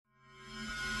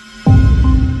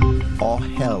all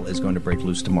hell is going to break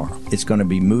loose tomorrow. It's going to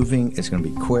be moving, it's going to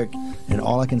be quick, and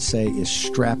all I can say is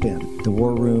strap in. The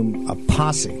War Room, a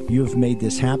posse. You have made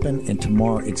this happen, and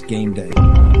tomorrow it's game day.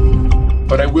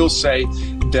 But I will say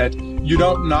that you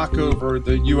don't knock over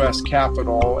the U.S.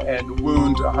 Capitol and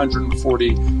wound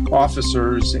 140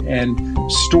 officers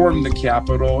and storm the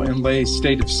Capitol and lay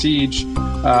state of siege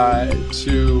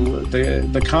to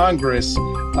the Congress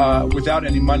without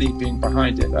any money being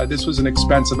behind it. This was an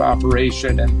expensive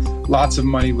operation, and lots of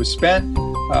money was spent,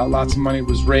 lots of money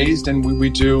was raised, and we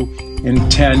do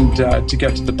intend to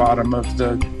get to the bottom of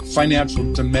the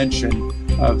financial dimension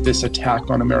of this attack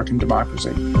on American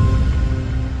democracy.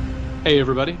 Hey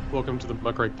everybody, welcome to the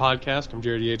Muckrake Podcast. I'm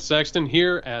Jared Yates Sexton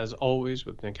here, as always,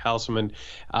 with Nick Hauselman.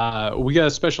 We got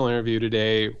a special interview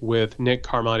today with Nick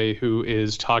Carmody, who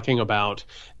is talking about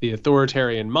the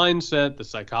authoritarian mindset, the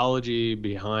psychology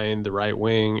behind the right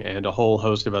wing, and a whole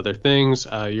host of other things.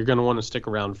 You're going to want to stick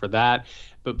around for that.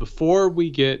 But before we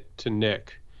get to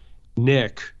Nick,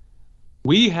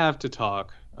 we have to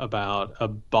talk about a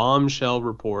bombshell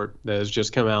report that has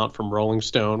just come out from Rolling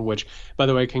Stone, which, by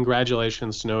the way,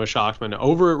 congratulations to Noah Schachman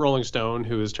over at Rolling Stone,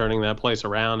 who is turning that place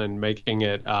around and making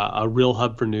it a real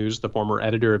hub for news, the former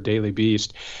editor of Daily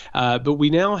Beast. But we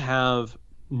now have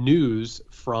news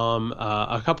from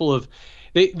a couple of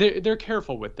they're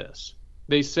careful with this.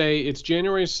 They say it's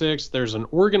January 6th. There's an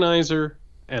organizer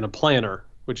and a planner,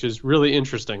 which is really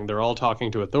interesting. They're all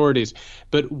talking to authorities.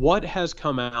 But what has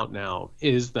come out now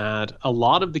is that a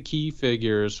lot of the key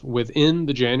figures within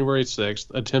the January 6th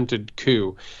attempted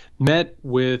coup met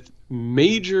with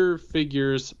major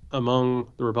figures among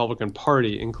the Republican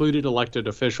Party, included elected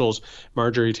officials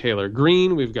Marjorie Taylor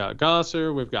Greene, we've got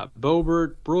Gosser, we've got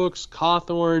Boebert, Brooks,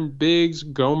 Cawthorn, Biggs,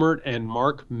 Gohmert, and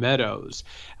Mark Meadows.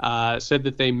 Said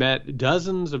that they met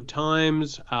dozens of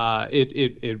times.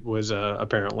 It was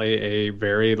apparently a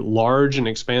very large and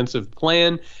expansive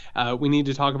plan. We need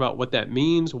to talk about what that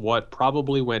means, what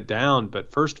probably went down.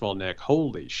 But first of all, Nick,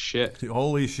 holy shit.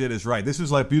 Holy shit is right. This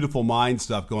is like beautiful mind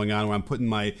stuff going on where I'm putting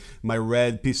my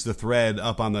red piece of thread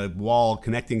up on the wall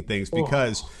connecting things,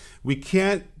 because we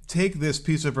can't take this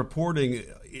piece of reporting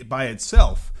by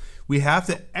itself. We have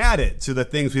to add it to the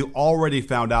things we've already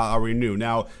found out, already knew.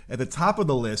 Now, at the top of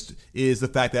the list is the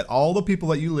fact that all the people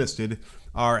that you listed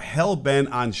are hell-bent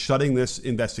on shutting this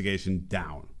investigation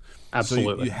down.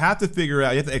 Absolutely. So you have to figure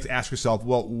out, you have to ask yourself,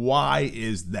 well, why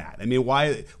is that? I mean,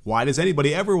 why does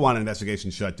anybody ever want an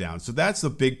investigation shut down? So that's the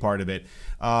big part of it.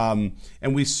 And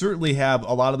we certainly have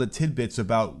a lot of the tidbits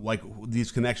about like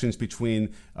these connections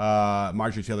between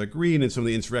Marjorie Taylor Greene and some of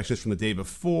the insurrectionists from the day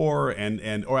before,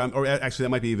 or actually that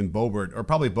might be even Boebert, or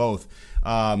probably both.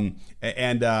 And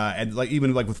like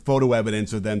even like with photo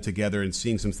evidence of them together and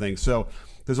seeing some things. So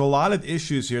there's a lot of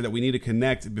issues here that we need to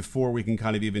connect before we can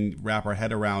kind of even wrap our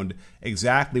head around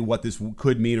exactly what this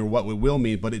could mean or what it will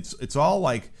mean. But it's all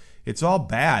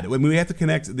bad. I mean, we have to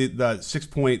connect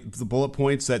the bullet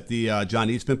points that the John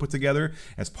Eastman put together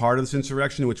as part of this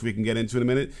insurrection, which we can get into in a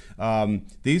minute.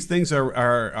 These things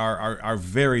are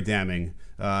very damning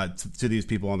to these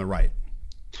people on the right.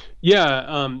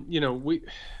 Yeah,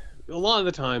 a lot of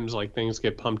the times, like, things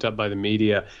get pumped up by the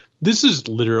media. This is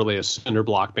literally a cinder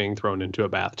block being thrown into a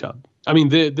bathtub. I mean,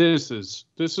 this is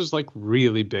like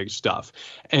really big stuff.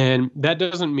 And that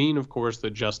doesn't mean, of course,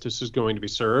 that justice is going to be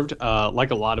served.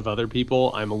 Like a lot of other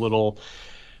people, I'm a little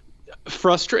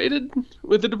frustrated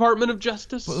with the Department of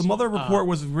Justice. But the Mueller report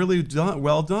was really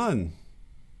well done.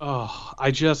 Oh,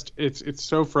 it's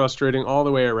so frustrating all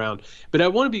the way around. But I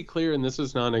want to be clear, and this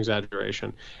is not an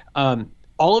exaggeration.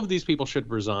 All of these people should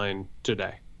resign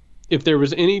today. If there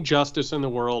was any justice in the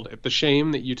world, if the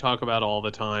shame that you talk about all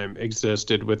the time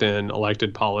existed within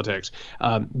elected politics,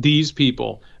 these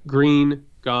people, Greene,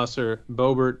 Gosser,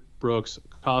 Boebert, Brooks,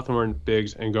 Cawthorn,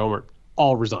 Biggs, and Gohmert,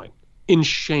 all resign in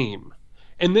shame.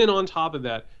 And then on top of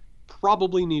that,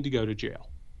 probably need to go to jail.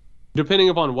 Depending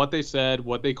upon what they said,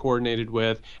 what they coordinated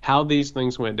with, how these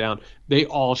things went down, they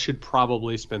all should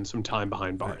probably spend some time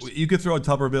behind bars. You could throw a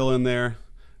Tuberville in there.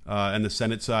 And the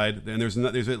Senate side, and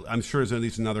I'm sure there's at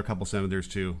least another couple senators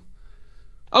too.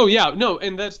 Oh yeah, no,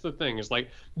 and that's the thing is like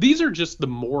these are just the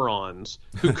morons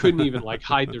who couldn't even like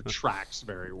hide their tracks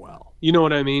very well. You know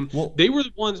what I mean? Well, they were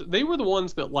the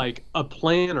ones that like a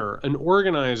planner, an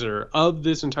organizer of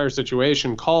this entire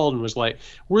situation called and was like,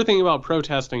 "We're thinking about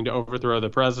protesting to overthrow the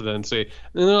presidency,"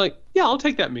 and they're like, "Yeah, I'll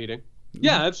take that meeting."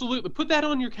 Yeah, absolutely. Put that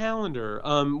on your calendar.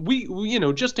 We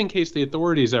just in case the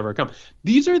authorities ever come.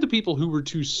 These are the people who were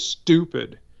too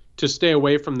stupid to stay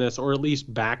away from this, or at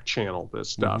least back channel this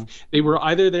stuff. Mm-hmm. They were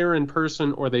either there in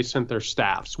person or they sent their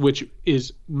staffs, which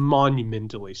is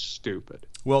monumentally stupid.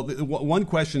 Well, one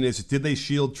question is, did they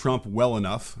shield Trump well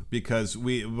enough? Because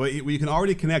we can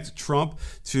already connect Trump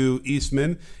to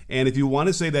Eastman. And if you want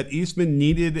to say that Eastman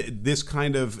needed this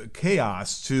kind of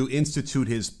chaos to institute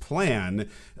his plan,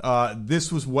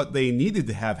 this was what they needed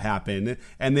to have happen.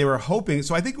 And they were hoping,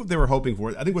 so I think what they were hoping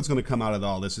for, I think what's going to come out of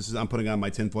all this is, I'm putting on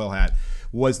my tinfoil hat,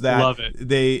 was that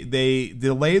they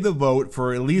delay the vote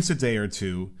for at least a day or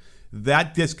two.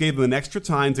 That just gave them an extra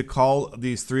time to call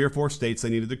these 3 or 4 states they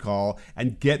needed to call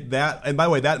and get that. And by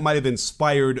the way, that might have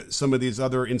inspired some of these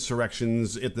other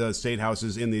insurrections at the state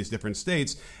houses in these different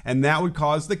states. And that would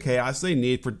cause the chaos they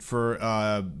need for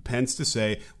Pence to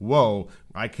say, whoa,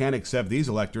 I can't accept these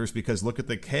electors because look at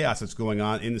the chaos that's going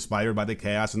on, inspired by the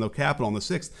chaos in the Capitol on the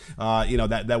 6th.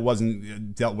 That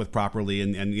wasn't dealt with properly.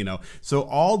 And so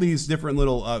all these different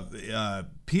little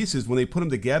pieces, when they put them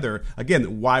together,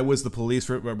 again, why was the police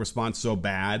response so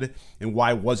bad? And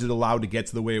why was it allowed to get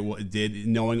to the way it did,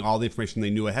 knowing all the information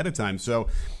they knew ahead of time? So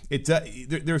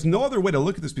there's no other way to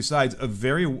look at this besides a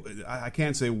very, I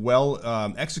can't say well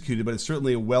executed, but it's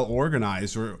certainly a well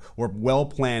organized or well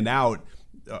planned out.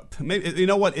 Maybe, you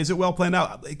know what? Is it well planned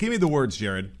out? Give me the words,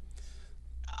 Jared.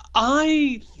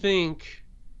 I think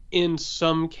in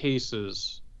some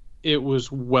cases it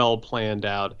was well planned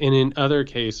out, and in other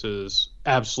cases,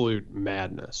 absolute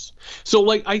madness. So,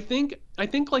 I think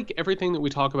like everything that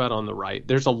we talk about on the right,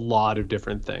 there's a lot of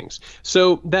different things.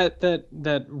 So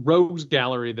that rogues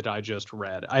gallery that I just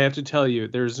read, I have to tell you,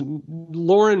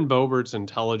 Lauren Boebert's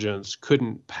intelligence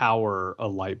couldn't power a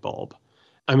light bulb.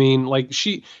 I mean,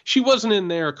 she wasn't in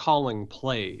there calling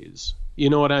plays. You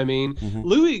know what I mean? Mm-hmm.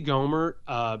 Louis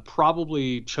Gohmert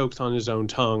probably chokes on his own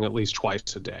tongue at least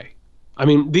twice a day. I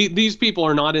mean, these people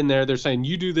are not in there. They're saying,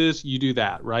 you do this, you do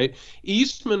that, right?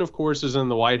 Eastman, of course, is in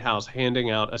the White House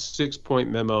handing out a 6-point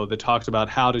memo that talks about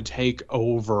how to take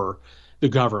over the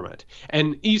government.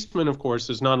 And Eastman, of course,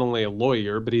 is not only a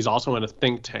lawyer, but he's also in a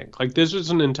think tank. This is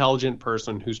an intelligent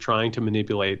person who's trying to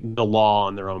manipulate the law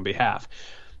on their own behalf.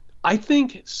 I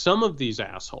think some of these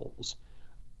assholes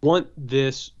want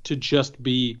this to just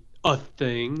be a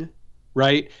thing,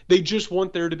 right? They just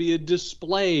want there to be a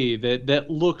display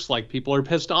that looks like people are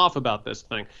pissed off about this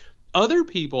thing. Other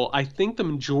people, I think the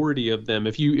majority of them,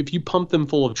 if you pump them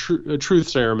full of truth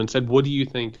serum and said, what do you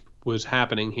think was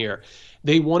happening here?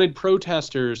 They wanted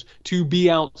protesters to be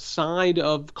outside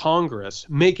of Congress,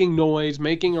 making noise,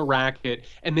 making a racket,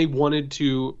 and they wanted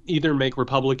to either make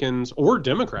Republicans or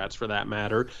Democrats, for that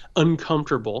matter,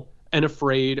 uncomfortable and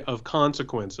afraid of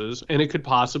consequences, and it could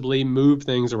possibly move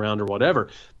things around or whatever.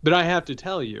 But I have to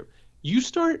tell you, you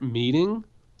start meeting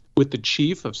with the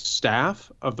chief of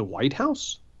staff of the White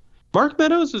House. Mark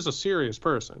Meadows is a serious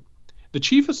person. The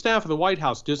chief of staff of the White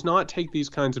House does not take these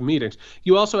kinds of meetings.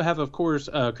 You also have, of course,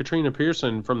 Katrina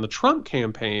Pearson from the Trump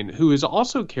campaign, who is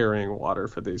also carrying water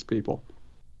for these people.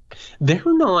 They're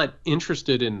not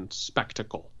interested in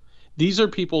spectacle. These are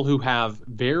people who have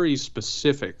very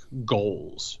specific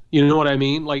goals. You know what I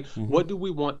mean? What do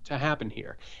we want to happen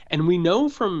here? And we know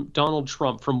from Donald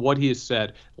Trump, from what he has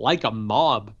said, like a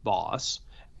mob boss,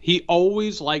 he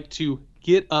always liked to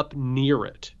get up near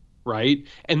it. Right.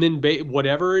 And then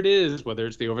whatever it is, whether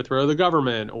it's the overthrow of the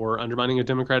government or undermining of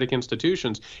democratic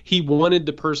institutions, he wanted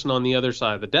the person on the other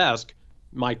side of the desk,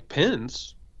 Mike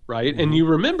Pence. Right. Mm-hmm. And you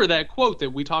remember that quote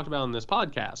that we talked about in this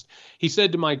podcast. He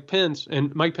said to Mike Pence,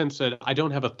 and Mike Pence said, I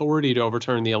don't have authority to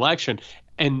overturn the election.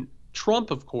 And Trump,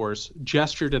 of course,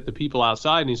 gestured at the people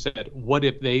outside and he said, what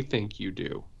if they think you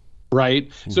do? Right.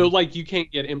 Mm-hmm. So you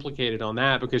can't get implicated on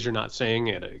that because you're not saying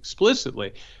it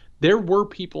explicitly. There were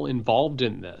people involved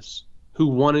in this who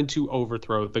wanted to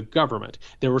overthrow the government.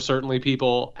 There were certainly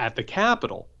people at the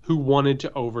Capitol who wanted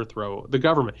to overthrow the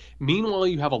government. Meanwhile,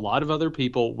 you have a lot of other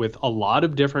people with a lot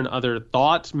of different other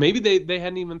thoughts. Maybe they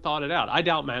hadn't even thought it out. I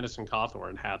doubt Madison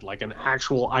Cawthorn had an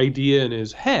actual idea in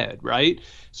his head, right?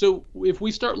 So if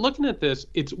we start looking at this,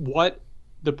 it's what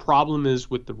the problem is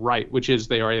with the right, which is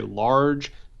they are a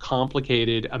large,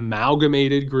 complicated,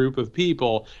 amalgamated group of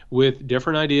people with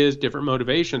different ideas, different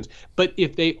motivations. But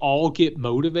if they all get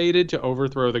motivated to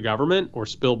overthrow the government or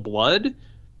spill blood,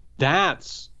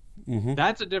 that's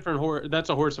a different horse.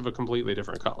 That's a horse of a completely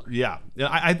different color. Yeah.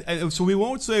 So we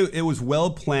won't say it was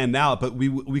well planned out, but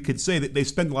we could say that they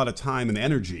spent a lot of time and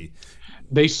energy.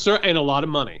 And a lot of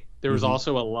money. There was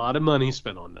also a lot of money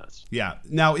spent on this. Yeah.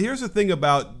 Now, here's the thing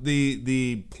about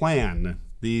the plan,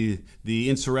 the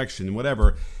insurrection,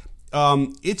 whatever.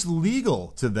 It's legal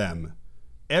to them.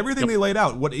 Everything they laid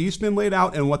out, what Eastman laid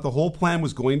out and what the whole plan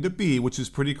was going to be, which is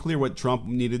pretty clear what Trump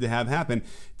needed to have happen,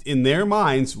 in their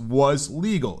minds was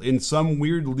legal. In some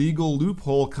weird legal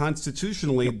loophole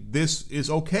constitutionally, this is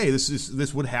okay.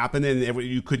 This would happen and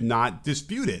you could not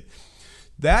dispute it.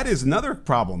 That is another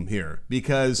problem here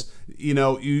because,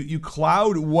 you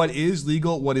cloud what is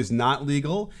legal, what is not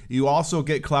legal. You also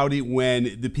get cloudy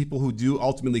when the people who do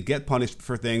ultimately get punished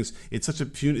for things, it's such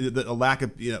a lack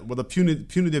of, the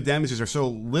punitive damages are so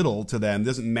little to them. It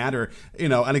doesn't matter,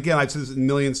 and again, I've said this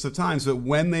millions of times, but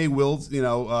when they will,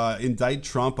 indict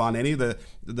Trump on any of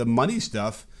the money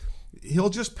stuff, he'll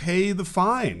just pay the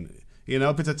fine.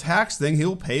 If it's a tax thing,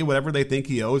 he'll pay whatever they think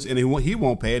he owes, and he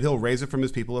won't pay it. He'll raise it from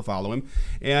his people that follow him,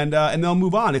 and they'll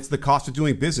move on. It's the cost of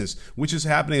doing business, which is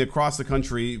happening across the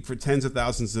country for tens of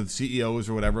thousands of CEOs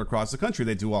or whatever across the country.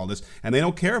 They do all this, and they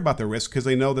don't care about the risk because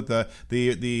they know that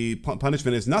the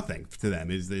punishment is nothing to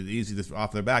them. Is easy to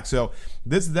off their back. So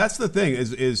that's the thing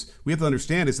is we have to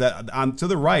understand is that to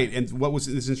the right and what was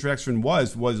this insurrection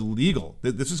was legal.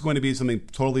 This is going to be something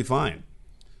totally fine.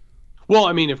 Well,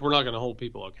 I mean, if we're not going to hold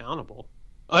people accountable,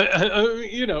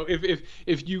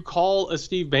 if you call a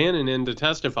Steve Bannon in to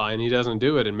testify and he doesn't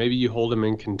do it, and maybe you hold him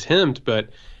in contempt, but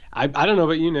I don't know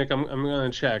about you, Nick. I'm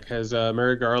going to check. Has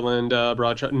Merrick Garland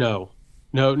brought charge? No,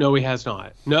 he has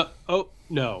not. No. Oh,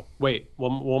 no. Wait,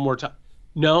 one more time.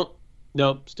 No,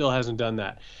 still hasn't done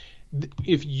that.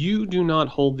 If you do not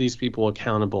hold these people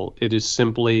accountable, it is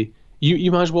simply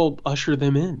you might as well usher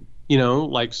them in.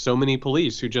 Like so many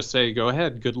police who just say, go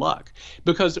ahead, good luck.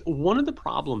 Because one of the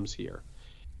problems here,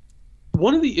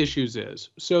 one of the issues is,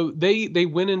 so they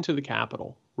went into the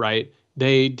Capitol, right?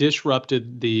 They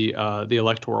disrupted the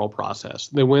electoral process.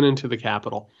 They went into the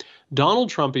Capitol. Donald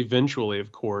Trump eventually,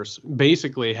 of course,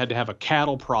 basically had to have a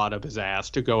cattle prod up his ass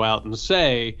to go out and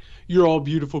say, you're all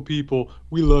beautiful people.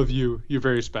 We love you. You're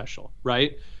very special,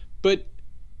 right? But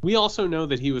we also know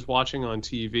that he was watching on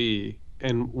TV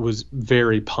and was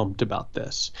very pumped about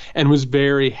this and was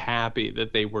very happy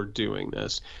that they were doing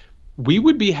this. We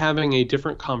would be having a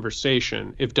different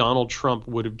conversation if Donald Trump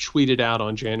would have tweeted out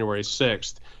on January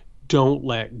 6th, don't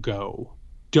let go,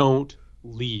 don't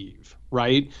leave,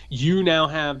 right? You now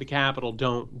have the Capitol,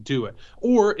 don't do it.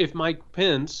 Or if Mike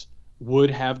Pence would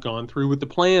have gone through with the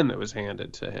plan that was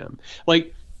handed to him.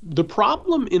 Like, the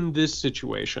problem in this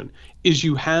situation is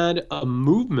you had a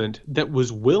movement that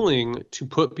was willing to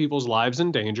put people's lives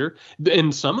in danger.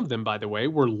 And some of them, by the way,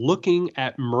 were looking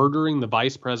at murdering the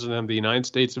vice president of the United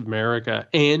States of America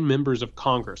and members of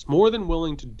Congress, more than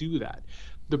willing to do that.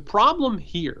 The problem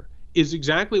here is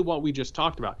exactly what we just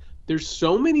talked about. There's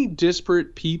so many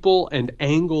disparate people and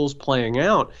angles playing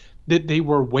out that they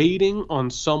were waiting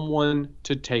on someone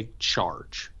to take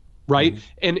charge. Right.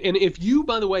 Mm-hmm. And if you,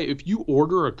 by the way, if you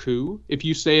order a coup, if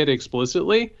you say it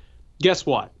explicitly, guess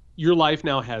what? Your life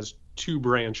now has two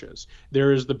branches.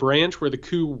 There is the branch where the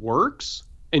coup works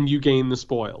and you gain the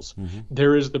spoils. Mm-hmm.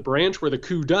 There is the branch where the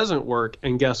coup doesn't work.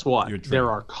 And guess what? There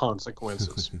are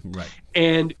consequences. Right.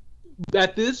 And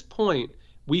at this point,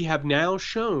 we have now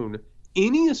shown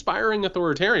any aspiring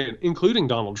authoritarian, including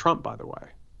Donald Trump, by the way,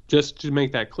 just to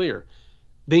make that clear,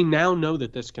 they now know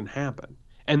that this can happen.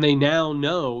 And they now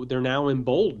know, they're now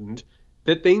emboldened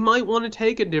that they might want to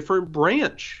take a different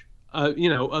branch,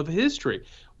 of history.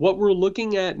 What we're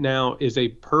looking at now is a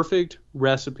perfect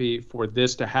recipe for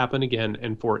this to happen again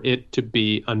and for it to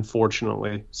be,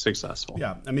 unfortunately, successful.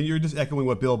 Yeah, I mean, you're just echoing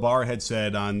what Bill Barr had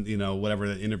said on, whatever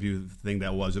the interview thing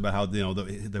that was about how,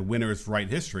 the winners write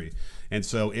history. And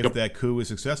so if that coup is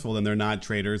successful, then they're not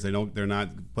traitors. They're not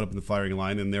put up in the firing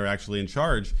line, and they're actually in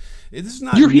charge. This is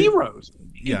not. You're heroes.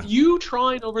 Yeah. If you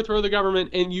try and overthrow the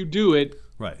government and you do it,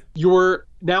 right, you're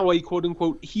now a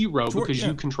quote-unquote hero because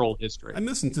you control history. And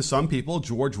listen, to some people,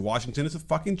 George Washington is a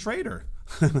fucking traitor.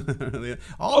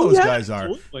 All those guys are.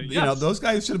 Yes. Those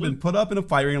guys should have been put up in a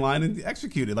firing line and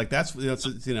executed. Like that's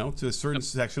to a certain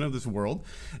section of this world.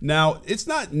 Now, it's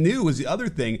not new is the other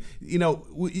thing.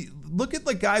 Look at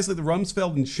the guys like the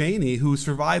Rumsfeld and Cheney who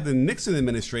survived the Nixon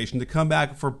administration to come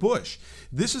back for Bush.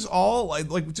 This is all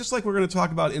like just like we're going to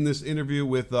talk about in this interview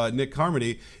with Nick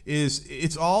Carmody.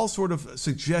 It's all sort of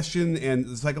suggestion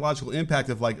and the psychological impact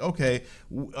of like, okay,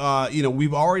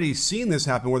 we've already seen this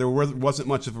happen where there wasn't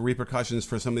much of a repercussions repercussions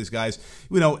for some of these guys.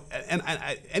 And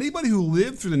anybody who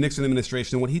lived through the Nixon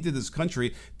administration and what he did to this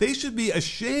country, they should be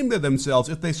ashamed of themselves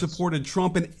if they supported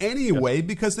Trump in any way,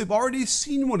 because they've already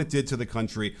seen what it did to the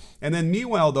country. And then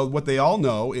meanwhile, though, what they all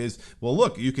know is, well,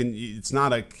 look,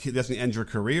 it doesn't end your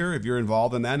career if you're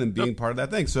involved in that and being part of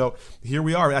that thing. So here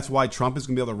we are. That's why Trump is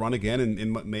going to be able to run again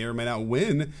and may or may not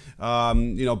win,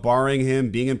 barring him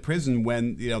being in prison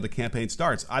when, the campaign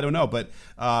starts. I don't know. But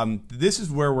this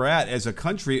is where we're at as a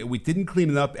country. We didn't clean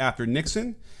it up after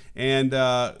Nixon. And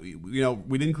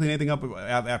we didn't clean anything up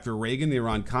after Reagan, the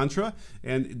Iran-Contra,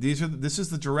 and this is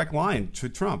the direct line to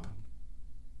Trump.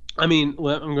 I mean, I'm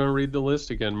going to read the list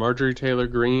again. Marjorie Taylor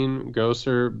Greene,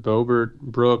 Gosar, Boebert,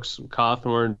 Brooks,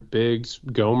 Cawthorn, Biggs,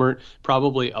 Gohmert,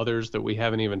 probably others that we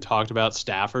haven't even talked about,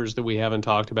 staffers that we haven't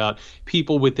talked about,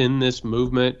 people within this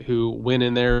movement who went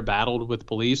in there, battled with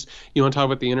police. You want to talk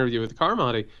about the interview with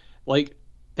Carmody? Like,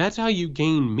 that's how you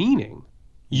gain meaning.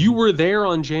 You were there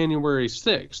on January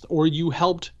 6th, or you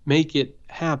helped make it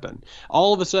happen.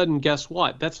 All of a sudden, guess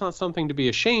what? That's not something to be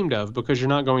ashamed of, because you're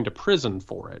not going to prison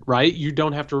for it, right? You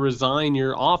don't have to resign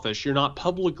your office. You're not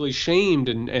publicly shamed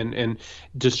and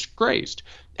disgraced.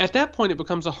 At that point, it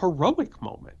becomes a heroic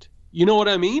moment. You know what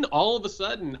I mean? All of a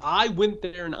sudden, I went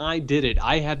there and I did it.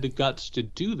 I had the guts to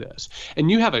do this. And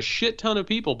you have a shit ton of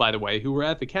people, by the way, who were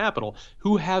at the Capitol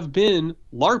who have been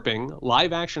LARPing,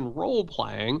 live action role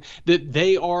playing, that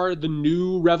they are the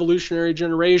new revolutionary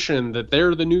generation, that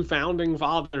they're the new founding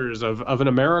fathers of an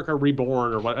America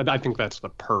reborn, or what. I think that's the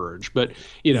Purge, but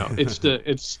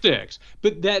it sticks.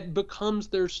 But that becomes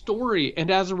their story.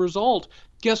 And as a result,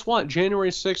 guess what?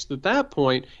 January 6th, at that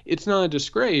point, it's not a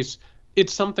disgrace.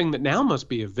 It's something that now must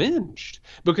be avenged,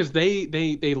 because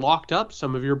they locked up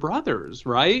some of your brothers,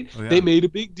 right? Oh, yeah. They made a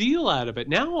big deal out of it.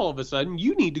 Now, all of a sudden,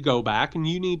 you need to go back and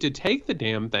you need to take the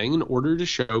damn thing in order to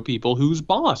show people who's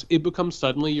boss. It becomes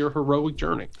suddenly your heroic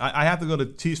journey. I have to go to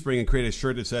Teespring and create a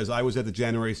shirt that says, I was at the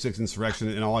January 6th insurrection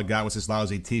and all I got was this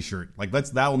lousy T-shirt. Like,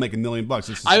 that will make $1 million.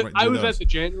 I was at the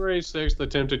January 6th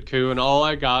attempted coup and all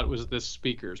I got was this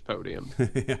speaker's podium.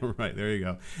 Yeah, right. There you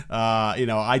go.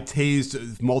 I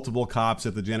tased multiple cops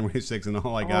at the January 6th, and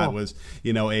all I got was,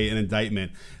 an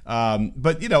indictment.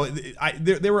 But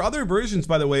there were other versions,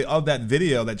 by the way, of that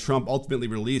video that Trump ultimately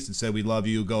released and said, "We love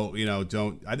you. Go,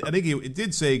 don't." I think it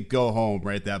did say "go home"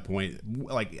 right at that point,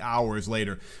 like hours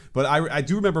later. But I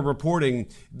do remember reporting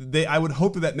I would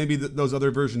hope that maybe those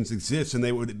other versions exist and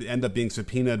they would end up being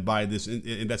subpoenaed by this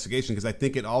investigation, because I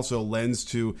think it also lends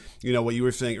to what you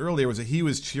were saying earlier, was that he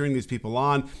was cheering these people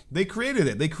on. They created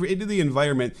it. They created the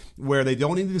environment where they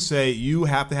don't need to say you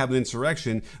have to have an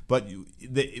insurrection, but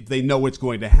they know what's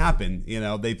going to happen.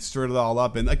 They've stirred it all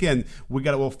up. And again,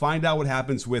 we'll find out what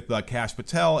happens with Kash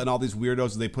Patel and all these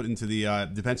weirdos that they put into the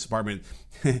Defense Department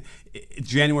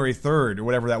January 3rd or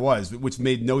whatever that was, which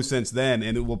made no sense then,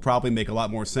 and it will probably make a lot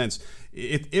more sense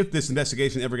if this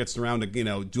investigation ever gets around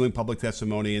to doing public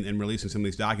testimony and releasing some of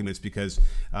these documents. Because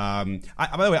by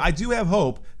the way, I do have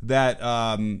hope that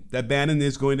that Bannon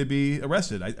is going to be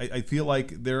arrested. I feel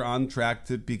like they're on track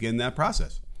to begin that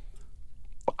process.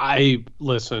 I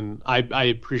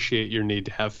appreciate your need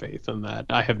to have faith in that.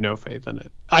 I have no faith in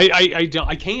it.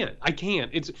 I can't.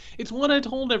 It's what I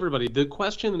told everybody. The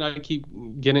question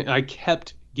that I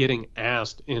kept getting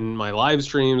asked in my live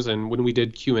streams and when we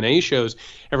did Q&A shows,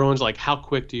 everyone's like, how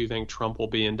quick do you think Trump will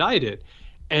be indicted?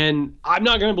 And I'm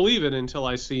not going to believe it until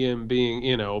I see him being,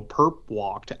 perp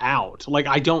walked out. Like,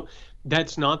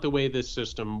 that's not the way this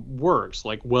system works.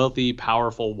 Like, wealthy,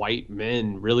 powerful white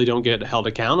men really don't get held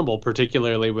accountable,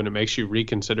 particularly when it makes you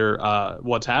reconsider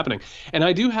what's happening. And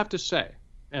I do have to say,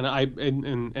 and I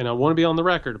want to be on the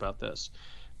record about this,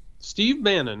 Steve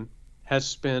Bannon has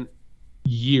spent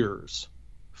years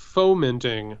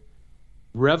fomenting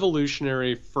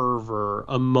revolutionary fervor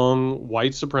among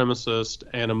white supremacists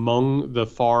and among the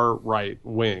far right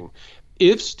wing.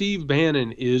 If Steve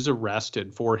Bannon is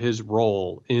arrested for his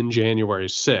role in January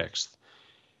 6th,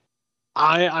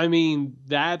 I mean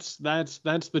that's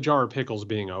the jar of pickles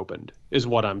being opened, is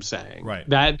what I'm saying. Right.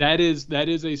 That is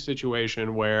a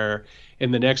situation where in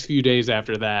the next few days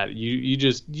after that, you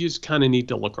just kind of need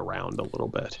to look around a little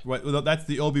bit. Right. Well, that's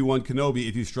the Obi-Wan Kenobi.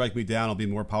 If you strike me down, I'll be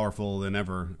more powerful than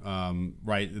ever.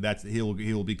 Right. That's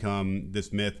he'll become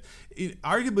this myth.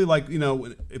 Arguably, like,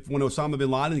 when Osama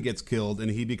bin Laden gets killed and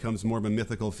he becomes more of a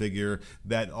mythical figure,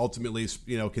 that ultimately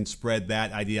can spread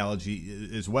that ideology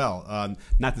as well.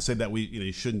 Not to say that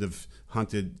you shouldn't have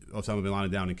hunted Osama bin Laden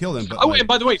down and killed him. But and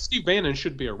by the way, Steve Bannon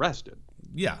should be arrested.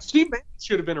 Yeah. Steve Bannon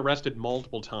should have been arrested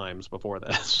multiple times before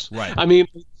this. Right. I mean,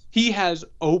 He has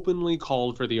openly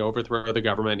called for the overthrow of the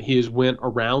government. He has went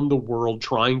around the world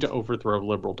trying to overthrow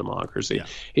liberal democracy.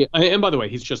 Yeah. And by the way,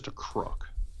 he's just a crook.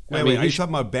 Wait, are you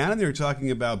talking about Bannon or are you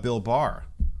talking about Bill Barr?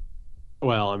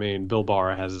 Well, I mean, Bill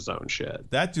Barr has his own shit.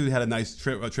 That dude had a nice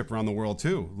trip around the world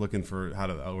too, looking for how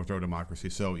to overthrow democracy.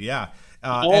 So yeah,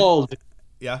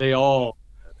 they all.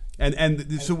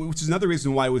 And so, which is another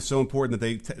reason why it was so important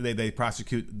that they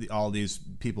prosecute all these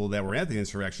people that were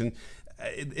anti-insurrection.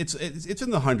 It's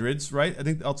in the hundreds, right? I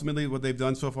think ultimately what they've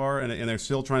done so far, and they're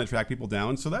still trying to track people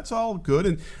down. So that's all good.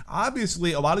 And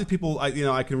obviously, a lot of people, I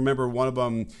can remember one of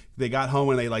them. They got home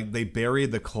and they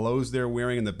buried the clothes they're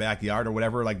wearing in the backyard or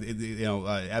whatever,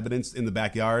 evidence in the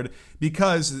backyard,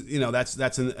 because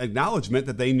that's an acknowledgement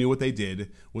that they knew what they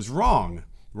did was wrong,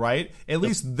 right? At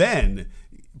least then.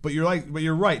 But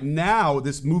you're right. Now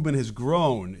this movement has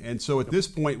grown, and so at this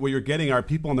point, what you're getting are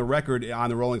people on the record on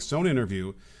the Rolling Stone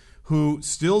interview who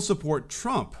still support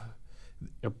Trump.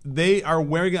 Yep. They are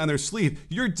wearing it on their sleeve.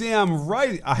 You're damn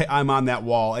right I'm on that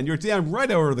wall, and you're damn right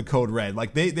I ordered the code red.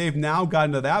 Like they've now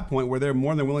gotten to that point where they're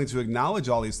more than willing to acknowledge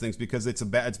all these things because it's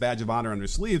badge of honor on their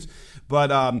sleeves.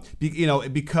 But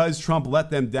because Trump let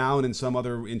them down in some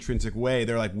other intrinsic way,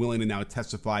 they're like willing to now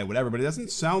testify, whatever. But it doesn't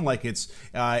sound like it's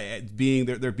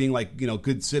they're being like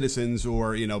good citizens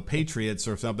or patriots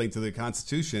or something to the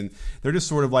Constitution. They're just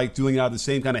sort of like doing it out of the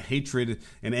same kind of hatred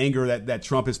and anger that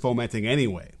Trump is fomenting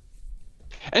anyway.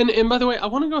 And by the way, I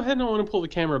want to go ahead and I want to pull the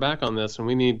camera back on this, and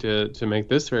we need to make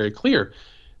this very clear.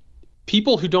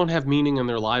 People who don't have meaning in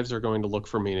their lives are going to look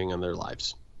for meaning in their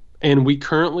lives. And we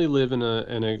currently live in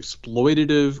an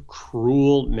exploitative,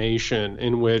 cruel nation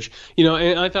in which,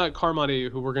 and I thought Carmody,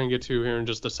 who we're going to get to here in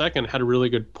just a second, had a really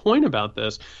good point about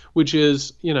this, which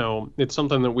is, it's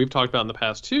something that we've talked about in the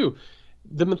past too.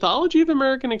 The mythology of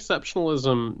American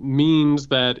exceptionalism means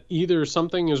that either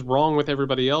something is wrong with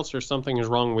everybody else or something is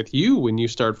wrong with you when you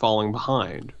start falling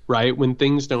behind, right? When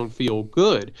things don't feel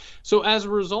good. So as a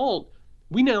result,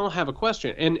 we now have a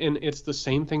question. And it's the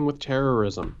same thing with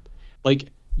terrorism. Like,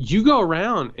 you go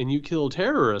around and you kill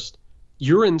terrorists,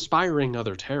 you're inspiring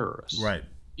other terrorists. Right.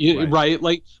 Right.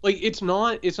 Like it's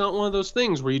not one of those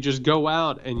things where you just go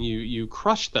out and you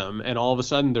crush them and all of a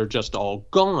sudden they're just all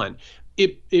gone.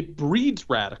 It breeds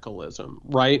radicalism,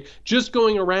 right? Just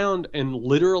going around and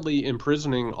literally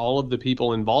imprisoning all of the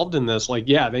people involved in this,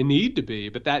 they need to be,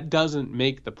 but that doesn't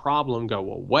make the problem go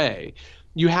away.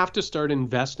 You have to start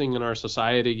investing in our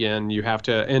society again. You have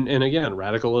to, and again,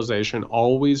 radicalization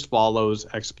always follows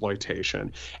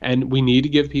exploitation. And we need to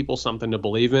give people something to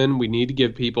believe in. We need to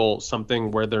give people something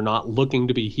where they're not looking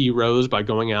to be heroes by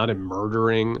going out and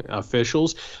murdering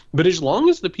officials. But as long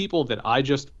as the people that I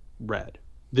just read,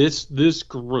 this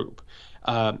group,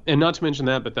 and not to mention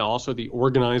that, but also the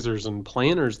organizers and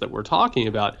planners that we're talking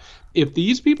about, if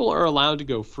these people are allowed to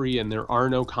go free and there are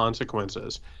no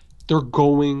consequences, they're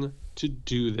going to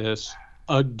do this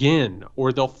again,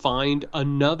 or they'll find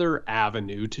another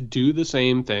avenue to do the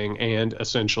same thing and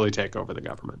essentially take over the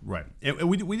government. Right. And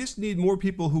we just need more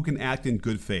people who can act in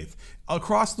good faith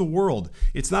across the world.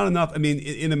 It's not enough. I mean,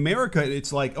 in America,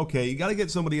 it's like, okay, you got to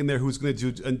get somebody in there who's going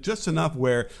to do just enough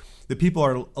where the people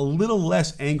are a little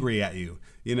less angry at you,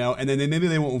 and then maybe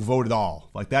they won't vote at all.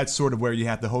 Like that's sort of where you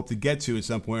have to hope to get to at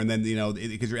some point. And then,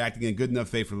 because you're acting in good enough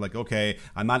faith for like, okay,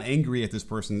 I'm not angry at this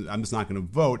person, I'm just not going to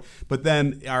vote. But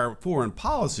then our foreign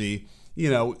policy,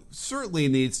 certainly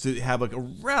needs to have like a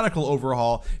radical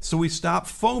overhaul so we stop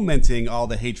fomenting all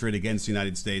the hatred against the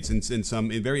United States in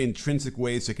very intrinsic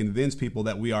ways to convince people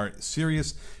that we are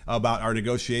serious about our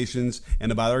negotiations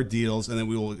and about our deals and that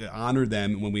we will honor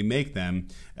them when we make them.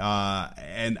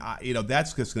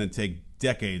 That's just going to take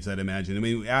decades, I'd imagine. I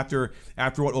mean, after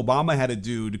what Obama had to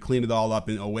do to clean it all up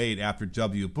in 2008 after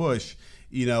W. Bush,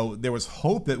 there was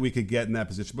hope that we could get in that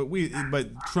position, but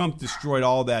Trump destroyed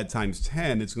all that times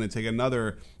 10. It's going to take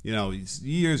another,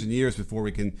 years and years before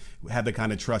we can have the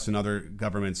kind of trust in other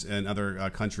governments and other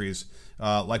countries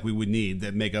like we would need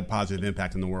that make a positive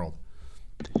impact in the world.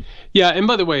 Yeah, and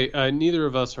by the way, neither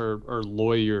of us are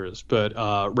lawyers, but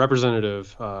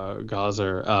Representative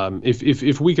Gazer,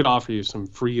 if we could offer you some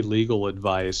free legal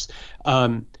advice,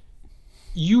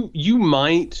 you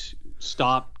might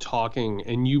stop talking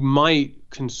and you might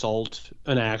consult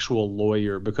an actual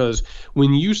lawyer, because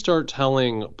when you start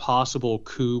telling possible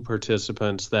coup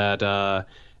participants that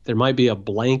there might be a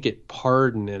blanket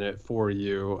pardon in it for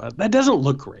you, that doesn't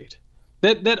look great.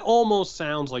 That almost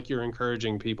sounds like you're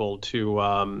encouraging people to,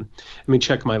 let me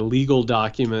check my legal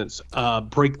documents,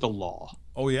 break the law.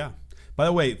 Oh, yeah. By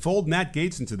the way, fold Matt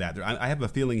Gaetz into that. I have a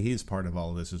feeling he's part of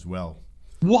all of this as well.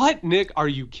 What, Nick? Are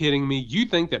you kidding me? You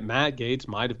think that Matt Gaetz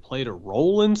might have played a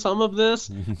role in some of this?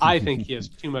 I think he has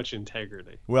too much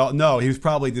integrity. Well, no, he was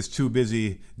probably just too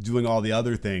busy doing all the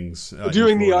other things.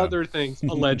 Doing the other things,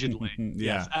 allegedly. Yeah.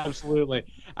 Yes, absolutely.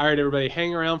 All right, everybody,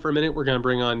 hang around for a minute. We're going to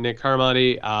bring on Nick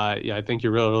Carmody. Yeah, I think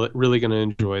you're really going to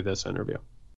enjoy this interview.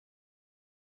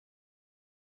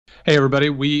 Hey, everybody.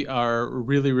 We are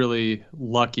really, really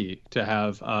lucky to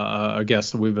have a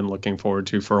guest that we've been looking forward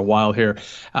to for a while here.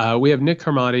 We have Nick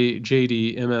Carmody,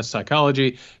 JD, MS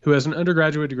Psychology, who has an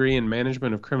undergraduate degree in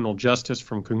Management of Criminal Justice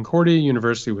from Concordia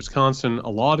University, Wisconsin, a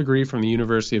law degree from the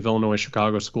University of Illinois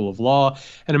Chicago School of Law,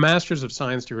 and a Master's of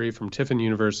Science degree from Tiffin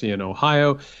University in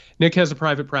Ohio. Nick has a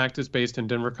private practice based in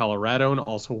Denver, Colorado, and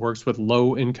also works with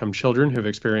low-income children who have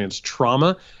experienced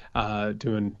trauma,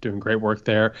 doing great work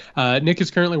there. Nick is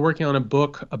currently working on a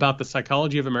book about the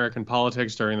psychology of American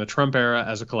politics during the Trump era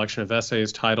as a collection of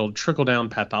essays titled Trickle-Down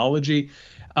Pathology.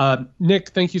 Nick,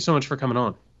 thank you so much for coming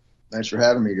on. Thanks for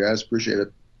having me, guys. Appreciate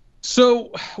it.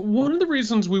 So one of the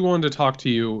reasons we wanted to talk to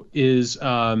you is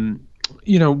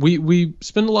we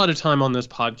spend a lot of time on this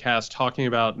podcast talking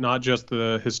about not just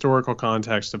the historical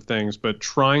context of things, but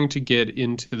trying to get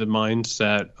into the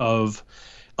mindset of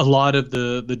a lot of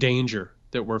the danger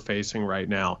that we're facing right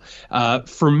now.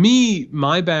 For me,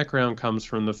 my background comes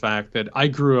from the fact that I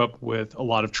grew up with a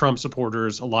lot of Trump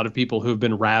supporters, a lot of people who have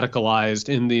been radicalized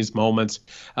in these moments.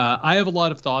 I have a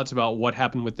lot of thoughts about what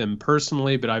happened with them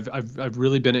personally, but I've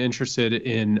really been interested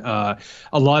in a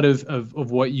lot of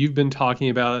what you've been talking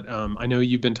about. I know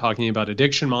you've been talking about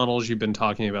addiction models, you've been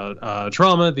talking about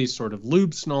trauma, these sort of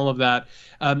loops and all of that.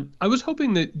 I was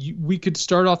hoping that we could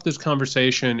start off this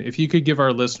conversation, if you could give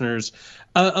our listeners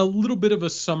a little bit of a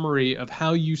summary of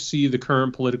how you see the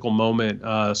current political moment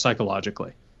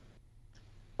psychologically.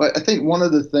 But I think one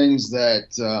of the things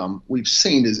that we've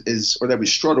seen is or that we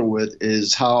struggle with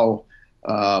is how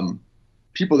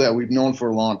people that we've known for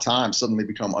a long time suddenly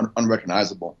become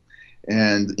unrecognizable.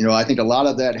 And, I think a lot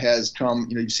of that has come,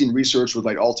 you've seen research with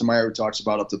like Altemeyer, who talks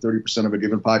about up to 30% of a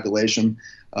given population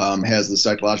has the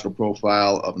psychological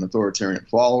profile of an authoritarian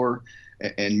follower.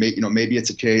 And maybe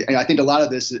it's a case. And I think a lot of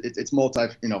this, it's multi,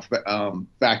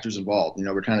 factors involved.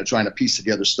 We're kind of trying to piece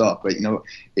together stuff. But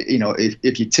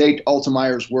if you take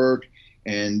Altemeyer's work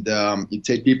and you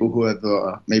take people who have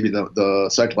maybe the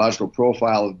psychological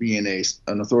profile of being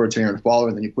an authoritarian follower,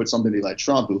 and then you put somebody like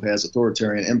Trump who has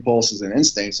authoritarian impulses and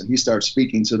instincts, and he starts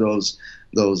speaking to those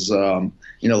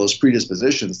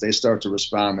predispositions, they start to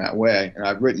respond that way. And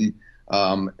I've written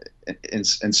in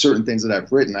certain things that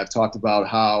I've written, I've talked about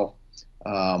how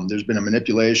there's been a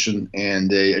manipulation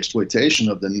and a exploitation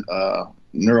of the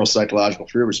neuropsychological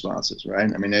fear responses,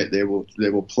 right? I mean, they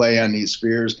will play on these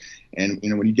fears, and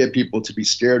when you get people to be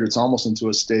scared, it's almost into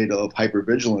a state of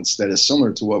hypervigilance that is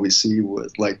similar to what we see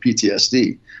with like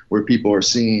PTSD, where people are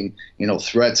seeing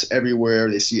threats everywhere.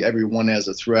 They see everyone as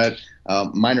a threat,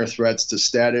 minor threats to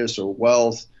status or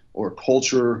wealth or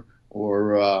culture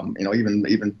or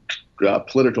even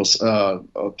political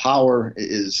power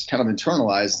is kind of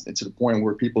internalized to the point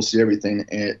where people see everything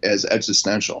as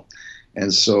existential,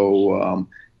 and so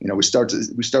we start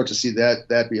to see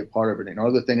that be a part of it.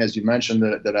 Another thing, as you mentioned,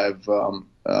 that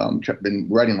I've been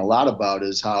writing a lot about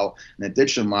is how an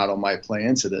addiction model might play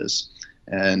into this.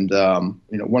 And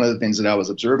one of the things that I was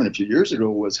observing a few years ago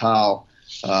was how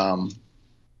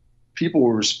people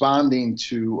were responding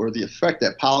to, or the effect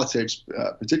that politics,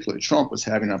 particularly Trump, was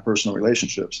having on personal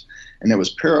relationships. And it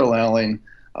was paralleling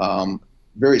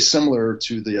very similar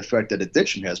to the effect that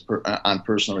addiction has on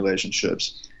personal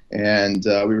relationships. And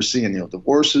we were seeing,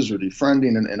 divorces or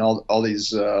defriending and all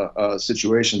these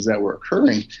situations that were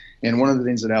occurring. And one of the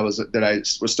things that I was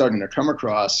starting to come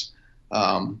across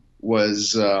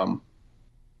was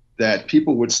that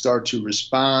people would start to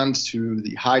respond to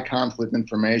the high conflict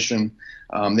information.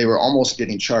 They were almost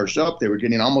getting charged up. They were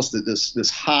getting almost this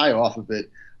high off of it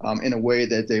in a way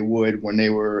that they would when they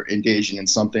were engaging in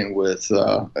something with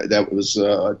that was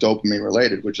dopamine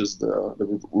related, which is the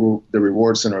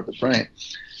reward center of the brain.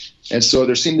 And so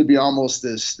there seemed to be almost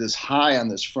this high on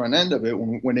this front end of it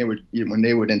when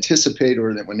they would anticipate,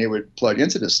 or that when they would plug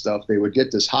into this stuff, they would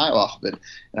get this high off of it.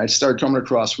 And I started coming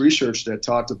across research that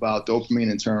talked about dopamine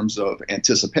in terms of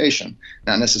anticipation,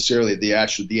 not necessarily the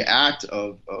act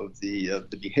of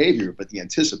the behavior, but the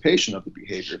anticipation of the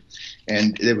behavior.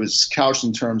 And it was couched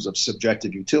in terms of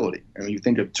subjective utility. And when you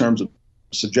think of terms of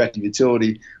subjective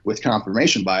utility with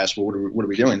confirmation bias, well, what are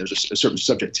we doing? There's a certain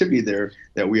subjectivity there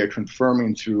that we are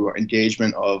confirming through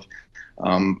engagement of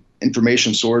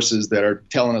information sources that are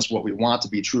telling us what we want to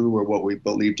be true or what we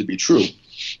believe to be true.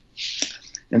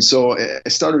 And so I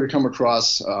started to come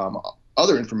across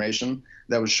other information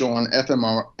that was showing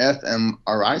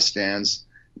fMRI scans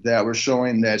that were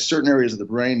showing that certain areas of the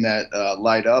brain that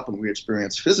light up when we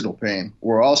experience physical pain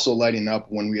were also lighting up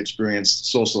when we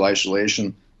experienced social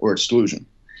isolation or exclusion.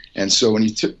 And so when you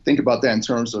think about that in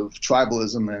terms of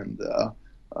tribalism and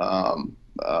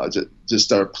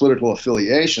just our political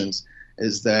affiliations,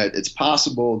 is that it's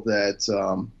possible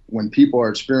that when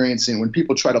people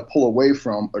try to pull away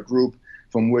from a group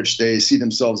from which they see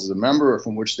themselves as a member or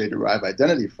from which they derive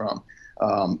identity from,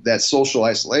 that social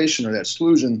isolation or that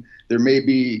exclusion, there may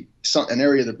be an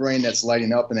area of the brain that's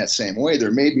lighting up in that same way.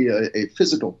 There may be a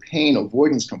physical pain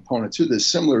avoidance component to this,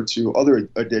 similar to other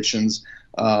addictions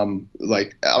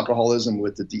like alcoholism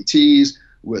with the DTs,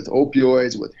 with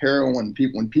opioids, with heroin.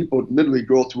 When people literally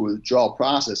go through a withdrawal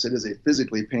process, it is a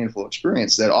physically painful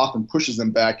experience that often pushes them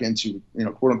back into,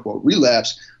 quote unquote,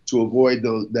 relapse to avoid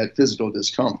that physical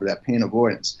discomfort, that pain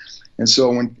avoidance. And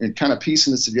so when kind of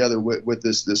piecing this together with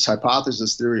this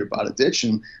hypothesis theory about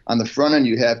addiction, on the front end,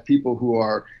 you have people who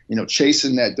are,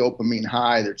 chasing that dopamine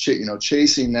high. They're,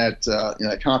 chasing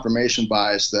that confirmation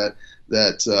bias, that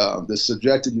the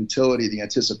subjective utility, the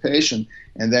anticipation.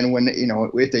 And then when,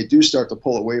 if they do start to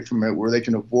pull away from it, where they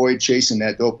can avoid chasing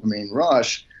that dopamine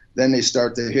rush, then they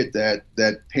start to hit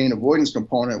that pain avoidance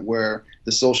component where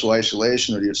the social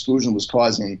isolation or the exclusion was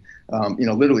causing,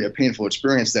 literally a painful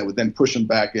experience that would then push them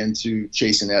back into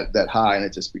chasing that high, and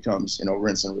it just becomes,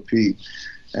 rinse and repeat.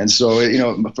 And so,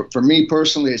 for me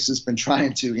personally, it's just been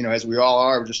trying to, as we all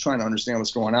are, we're just trying to understand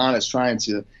what's going on. It's trying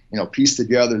to, piece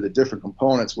together the different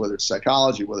components, whether it's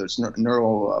psychology, whether it's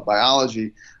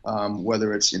neurobiology,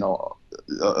 whether it's,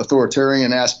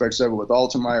 authoritarian aspects of it with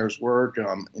Altemeyer's work,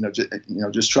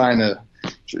 just trying to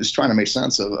make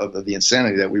sense of the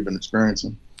insanity that we've been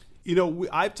experiencing.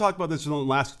 I've talked about this in the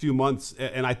last few months,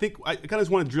 and I think I kind of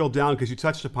just want to drill down because you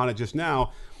touched upon it just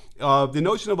now. The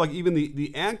notion of like even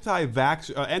the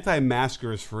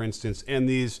anti-maskers, for instance, and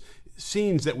these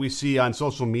scenes that we see on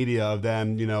social media of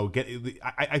them,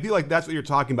 I feel like that's what you're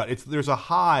talking about.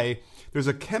 There's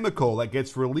a chemical that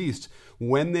gets released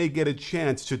when they get a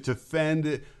chance to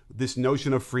defend this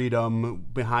notion of freedom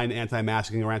behind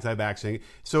anti-masking or anti-vaxxing.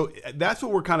 So that's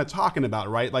what we're kind of talking about,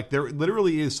 right? Like there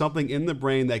literally is something in the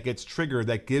brain that gets triggered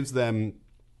that gives them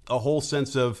a whole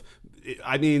sense of,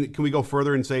 can we go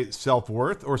further and say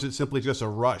self-worth, or is it simply just a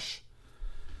rush?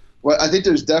 Well, I think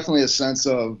there's definitely a sense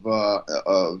of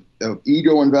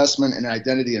ego investment and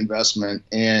identity investment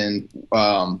and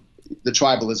the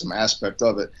tribalism aspect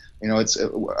of it.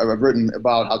 I've written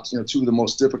about how two of the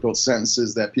most difficult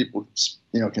sentences that people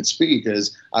can speak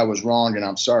is "I was wrong" and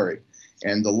 "I'm sorry."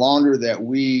 And the longer that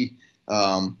we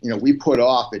put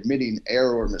off admitting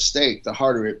error or mistake, the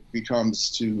harder it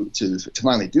becomes to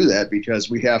finally do that,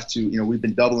 because we have to, we've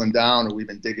been doubling down or we've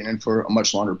been digging in for a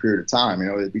much longer period of time.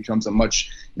 It becomes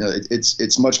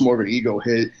it's much more of an ego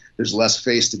hit. There's less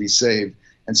face to be saved.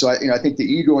 And so I think the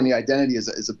ego and the identity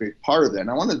is a big part of that.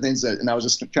 Now, one of the things and I was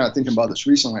just kind of thinking about this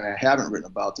recently, and I haven't written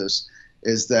about this,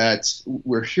 is that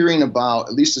we're hearing about,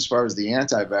 at least as far as the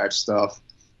anti-vax stuff,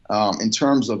 in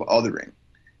terms of othering.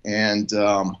 And,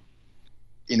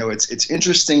 it's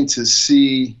interesting to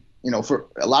see, for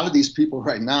a lot of these people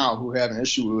right now who have an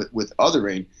issue with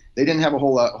othering, they didn't have a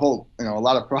lot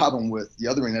of problem with the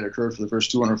othering that occurred for the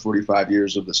first 245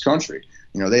 years of this country.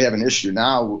 They have an issue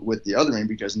now with the othering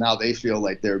because now they feel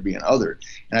like they're being othered.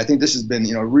 And I think this has been,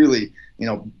 really,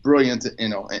 brilliant,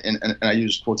 and I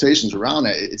use quotations around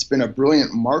it. It's been a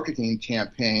brilliant marketing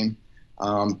campaign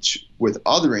with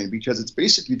othering, because it's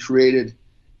basically created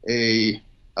a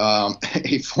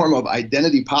form of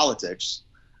identity politics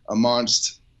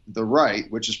amongst the right,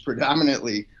 which is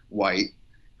predominantly white,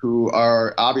 who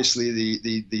are obviously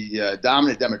the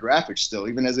dominant demographic still,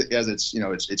 even as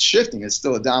it's shifting. It's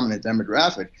still a dominant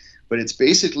demographic, but it's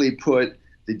basically put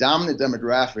the dominant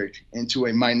demographic into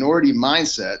a minority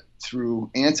mindset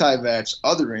through anti-vax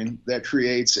othering that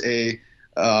creates a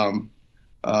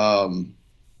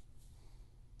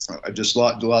I just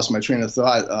lost my train of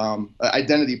thought.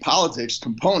 Identity politics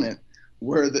component,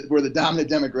 where the dominant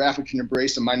demographic can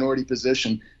embrace a minority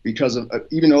position because of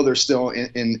even though they're still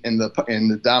in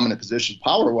the dominant position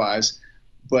power-wise,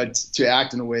 but to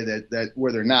act in a way that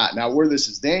where they're not. Now, where this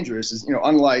is dangerous is,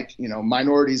 unlike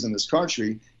minorities in this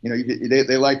country,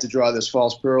 they like to draw this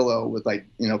false parallel with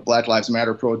Black Lives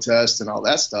Matter protests and all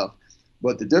that stuff.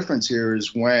 But the difference here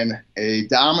is when a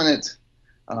dominant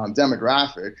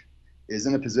demographic is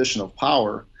in a position of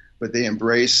power, but they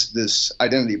embrace this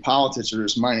identity politics or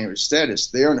this minority status,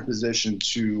 they are in a position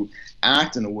to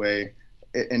act in a way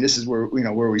and this is where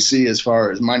where we see as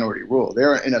far as minority rule,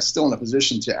 they're still in a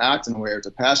position to act in a way or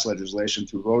to pass legislation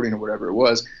through voting or whatever it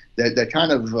was that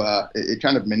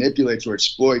kind of manipulates or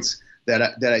exploits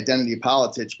that identity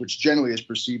politics, which generally is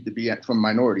perceived to be from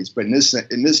minorities. But in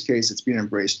this case, it's being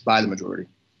embraced by the majority.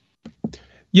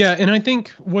 Yeah, and I think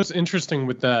what's interesting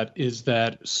with that is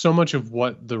that so much of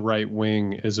what the right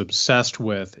wing is obsessed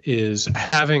with is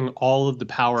having all of the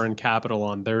power and capital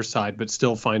on their side, but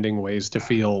still finding ways to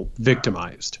feel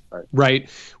victimized, right?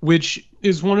 Which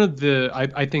is one of the,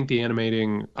 I think, the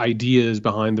animating ideas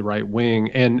behind the right wing.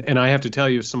 And I have to tell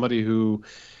you, somebody who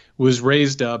was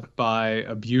raised up by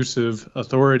abusive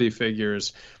authority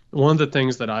figures, one of the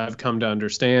things that I've come to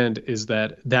understand is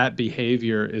that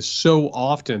behavior is so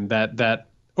often that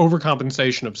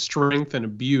overcompensation of strength and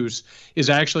abuse is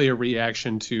actually a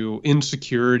reaction to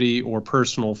insecurity or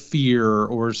personal fear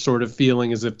or sort of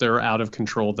feeling as if they're out of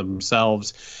control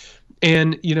themselves.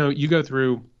 And, you go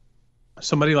through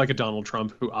somebody like a Donald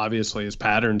Trump, who obviously has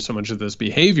patterned so much of this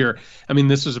behavior. I mean,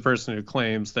 this is a person who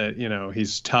claims that,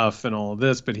 he's tough and all of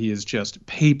this, but he is just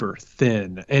paper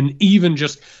thin. And even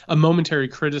just a momentary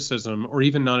criticism or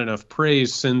even not enough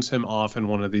praise sends him off in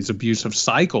one of these abusive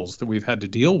cycles that we've had to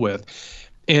deal with.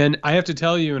 And I have to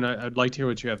tell you, and I'd like to hear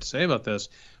what you have to say about this,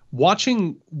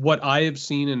 watching what I have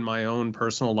seen in my own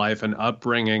personal life and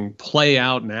upbringing play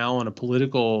out now on a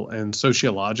political and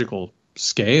sociological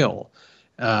scale,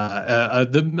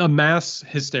 the mass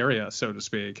hysteria, so to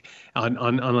speak, on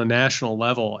a national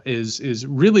level is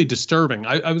really disturbing.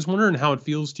 I was wondering how it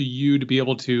feels to you to be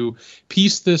able to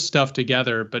piece this stuff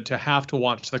together, but to have to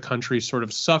watch the country sort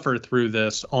of suffer through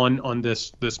this on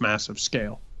this massive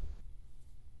scale.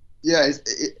 Yeah,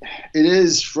 it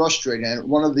is frustrating. And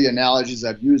one of the analogies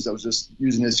I've used, I was just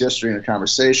using this yesterday in a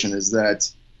conversation, is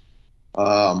that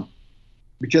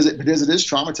because it is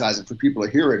traumatizing for people to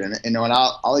hear it, and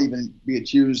I'll even be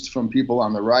accused from people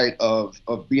on the right of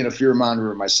being a fear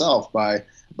monger myself by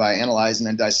analyzing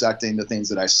and dissecting the things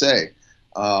that I say.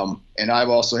 And I've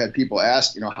also had people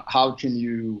ask, how can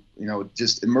you,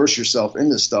 just immerse yourself in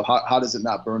this stuff? How does it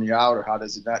not burn you out, or how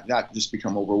does it not just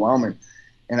become overwhelming?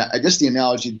 And I guess the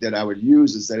analogy that I would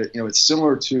use is that, it's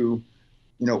similar to,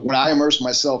 when I immerse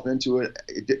myself into it,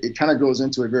 it kind of goes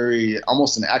into a very,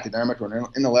 almost an academic or an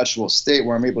intellectual state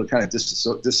where I'm able to kind of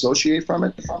dissociate from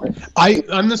it.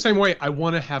 I'm the same way. I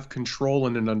want to have control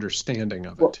and an understanding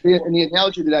of it. And the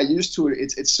analogy that I use to it,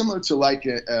 it's similar to like,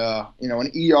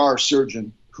 an ER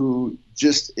surgeon who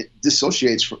just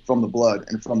dissociates from the blood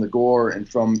and from the gore and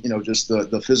from, just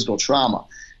the physical trauma.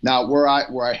 Now, where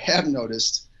I have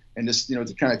noticed, and just,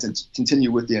 to kind of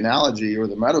continue with the analogy or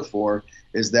the metaphor,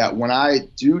 is that when I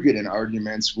do get in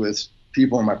arguments with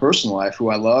people in my personal life who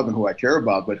I love and who I care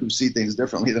about, but who see things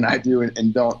differently than I do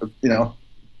and don't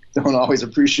always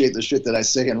appreciate the shit that I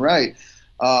say and write,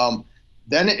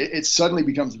 then it suddenly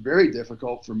becomes very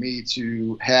difficult for me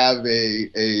to have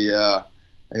a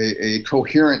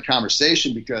coherent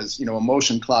conversation because,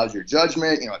 emotion clouds your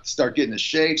judgment, start getting the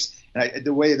shakes. And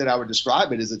the way that I would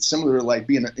describe it is it's similar to like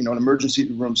being an emergency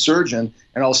room surgeon,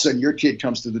 and all of a sudden your kid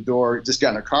comes to the door, just got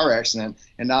in a car accident,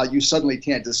 and now you suddenly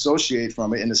can't dissociate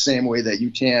from it in the same way that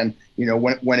you can,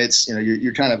 when it's,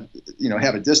 you're kind of,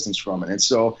 have a distance from it. And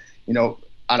so,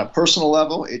 on a personal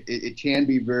level, it can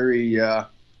be very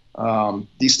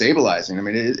destabilizing. I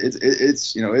mean,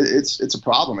 it's a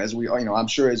problem, as we, I'm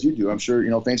sure as you do. I'm sure,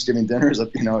 Thanksgiving dinner is,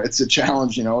 it's a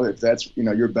challenge, if that's,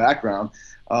 your background.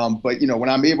 But when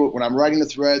I'm writing the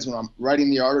threads, when I'm writing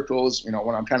the articles,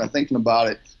 when I'm kind of thinking about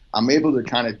it, I'm able to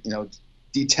kind of,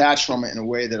 detach from it in a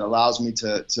way that allows me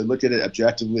to look at it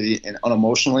objectively and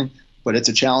unemotionally. But it's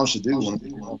a challenge to do when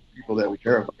people that we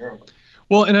care about.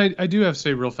 Well, and I do have to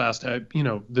say real fast,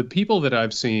 the people that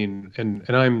I've seen, and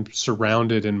I'm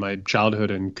surrounded in my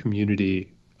childhood and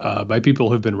community by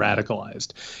people who've been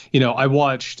radicalized. I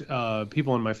watched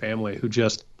people in my family who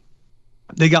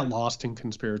they got lost in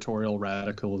conspiratorial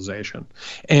radicalization.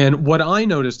 And what I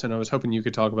noticed, and I was hoping you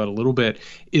could talk about a little bit,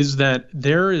 is that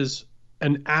there is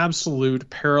an absolute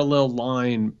parallel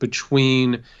line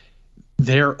between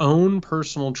their own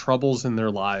personal troubles in their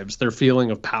lives, their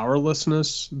feeling of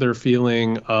powerlessness, their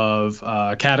feeling of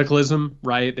cataclysm,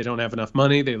 right? They don't have enough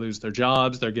money. They lose their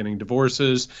jobs. They're getting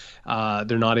divorces.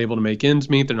 They're not able to make ends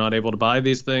meet. They're not able to buy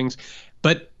these things.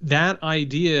 But that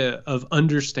idea of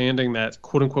understanding that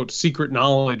quote unquote secret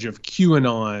knowledge of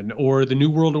QAnon or the New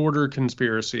World Order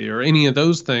conspiracy or any of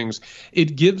those things,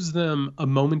 it gives them a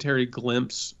momentary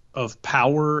glimpse of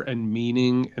power and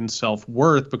meaning and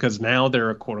self-worth, because now they're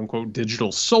a quote unquote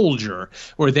digital soldier,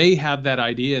 where they have that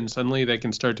idea and suddenly they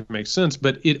can start to make sense.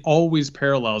 But it always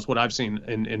parallels what I've seen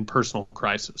in personal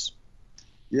crisis.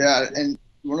 Yeah. And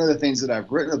one of the things that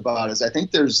I've written about is I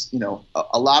think there's,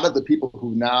 a lot of the people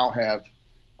who now have,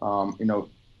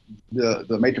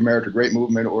 the Make America Great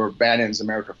movement or Bannon's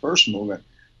America First movement,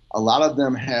 a lot of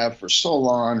them have for so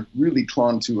long really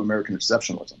clung to American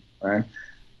exceptionalism, right?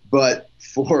 But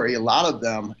for a lot of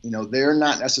them, they're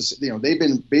not necessarily, they've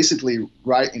been basically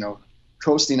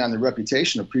coasting on the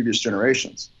reputation of previous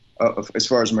generations as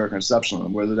far as American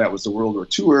exceptionalism, whether that was the World War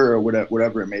II era or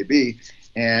whatever it may be.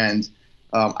 And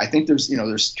I think there's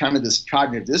kind of this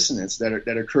cognitive dissonance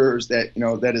that occurs that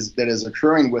is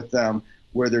occurring with them,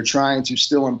 where they're trying to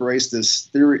still embrace this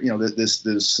theory,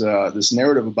 this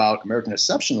narrative about American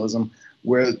exceptionalism,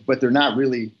 but they're not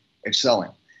really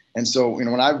excelling. And so,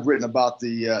 when I've written about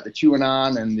the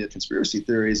QAnon and the conspiracy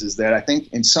theories, is that I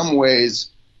think in some ways,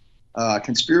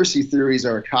 conspiracy theories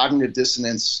are a cognitive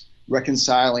dissonance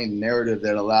reconciling narrative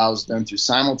that allows them to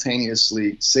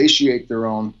simultaneously satiate their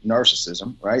own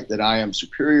narcissism, right? That I am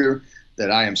superior, that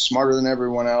I am smarter than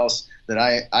everyone else, that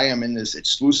I am in this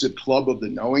exclusive club of the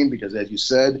knowing, because as you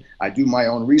said, I do my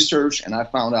own research and I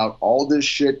found out all this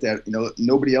shit that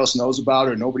nobody else knows about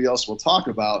or nobody else will talk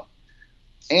about.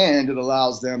 And it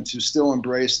allows them to still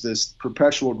embrace this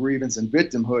perpetual grievance and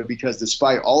victimhood, because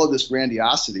despite all of this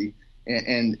grandiosity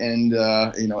and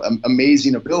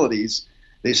amazing abilities,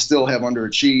 they still have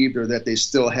underachieved, or that they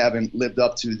still haven't lived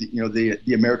up to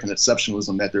the American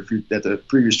exceptionalism that the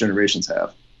previous generations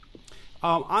have.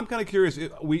 I'm kind of curious.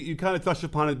 You kind of touched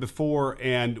upon it before,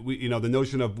 and the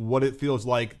notion of what it feels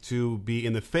like to be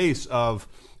in the face of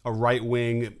a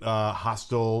right-wing,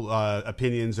 hostile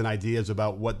opinions and ideas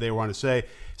about what they want to say.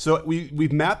 So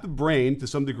we've mapped the brain to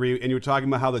some degree, and you're talking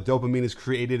about how the dopamine is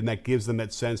created, and that gives them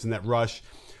that sense and that rush.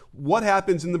 What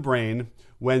happens in the brain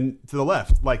when to the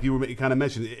left, like you kind of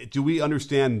mentioned? Do we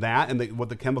understand that and what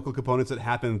the chemical components that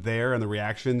happen there and the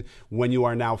reaction when you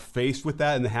are now faced with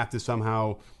that and have to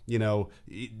somehow,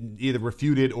 either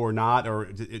refute it or not, or,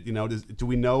 do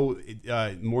we know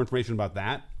more information about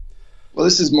that? Well,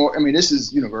 this is more. This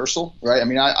is universal, right?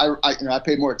 I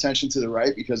pay more attention to the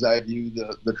right because I view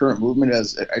the current movement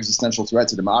as an existential threat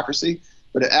to democracy.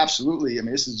 But absolutely,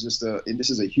 this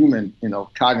is a human,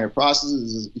 cognitive process.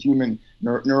 This is human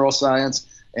neuroscience,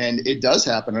 and it does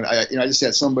happen. And I just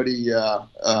had somebody,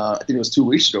 I think it was 2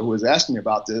 weeks ago, who was asking me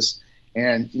about this.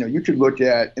 And you could look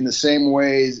at, in the same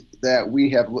ways that we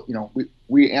have,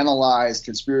 we analyze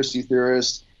conspiracy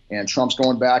theorists, and Trump's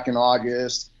going back in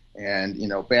August. And,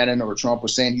 Bannon or Trump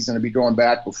was saying he's going to be going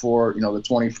back before, the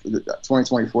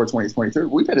 2024, 2023.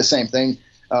 We've had the same thing.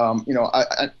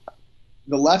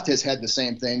 The left has had the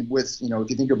same thing with, if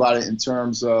you think about it in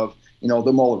terms of, the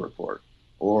Mueller report,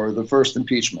 or the first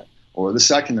impeachment, or the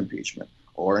second impeachment,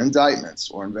 or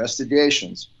indictments, or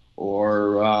investigations,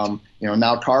 or,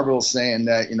 now Carville's saying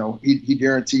that, he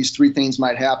guarantees 3 things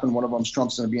might happen. One of them is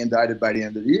Trump's going to be indicted by the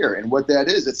end of the year. And what that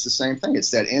is, it's the same thing.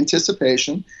 It's that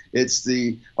anticipation. It's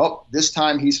this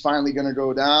time he's finally going to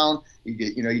go down.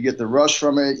 You get the rush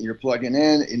from it. You're plugging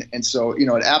in. And so,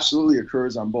 it absolutely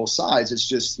occurs on both sides. It's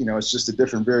just, it's just a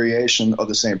different variation of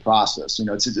the same process.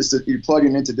 You're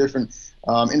plugging into different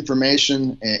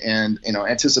information and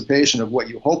anticipation of what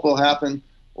you hope will happen,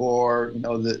 or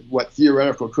what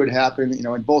theoretical could happen.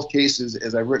 In both cases,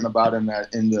 as I've written about in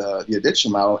the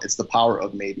addiction model, it's the power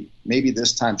of maybe. Maybe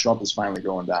this time Trump is finally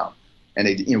going down, and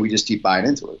we just keep buying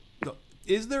into it.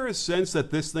 Is there a sense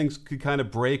that this thing could kind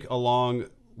of break along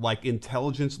like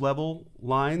intelligence level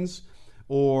lines,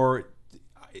 or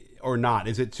not?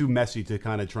 Is it too messy to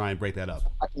kind of try and break that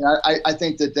up? I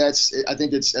think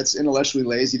that's intellectually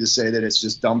lazy to say that it's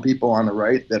just dumb people on the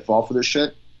right that fall for this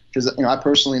shit. Because I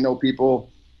personally know people,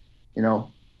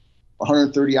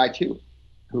 130 IQ,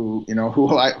 who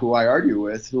I argue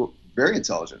with, who are very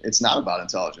intelligent. It's not about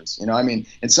intelligence,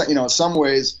 in some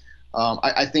ways,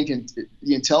 I think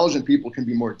the intelligent people can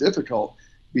be more difficult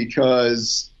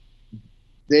because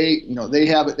they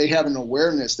have an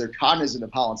awareness, they're cognizant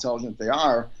of how intelligent they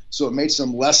are, so it makes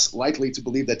them less likely to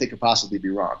believe that they could possibly be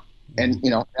wrong. And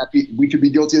we could be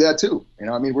guilty of that too.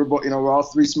 We're both, we're all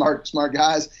 3 smart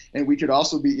guys, and we could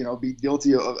also be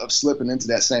guilty of slipping into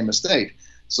that same mistake.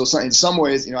 So in some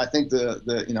ways, I think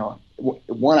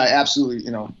one I absolutely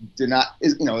do not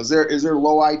is there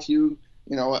low IQ?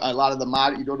 A lot of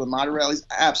you go to the moderate rallies,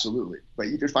 absolutely, but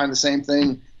you could find the same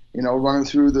thing, running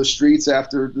through the streets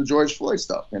after the George Floyd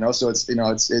stuff. So it's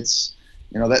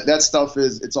that stuff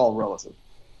it's all relative.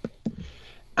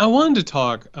 I wanted to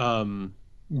talk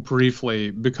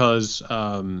briefly because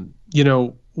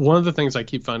one of the things I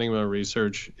keep finding in my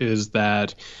research is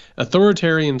that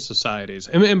authoritarian societies,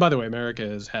 and by the way, America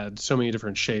has had so many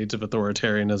different shades of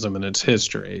authoritarianism in its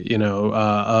history,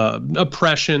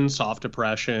 oppression, soft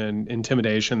oppression,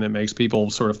 intimidation that makes people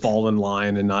sort of fall in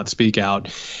line and not speak out.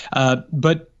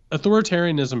 But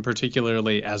authoritarianism,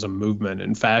 particularly as a movement,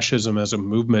 and fascism as a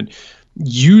movement,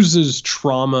 uses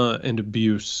trauma and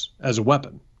abuse as a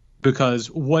weapon. Because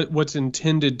what's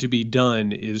intended to be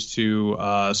done is to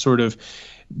sort of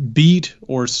beat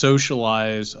or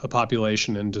socialize a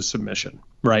population into submission,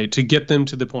 right? To get them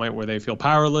to the point where they feel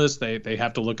powerless, they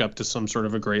have to look up to some sort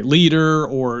of a great leader,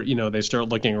 or, they start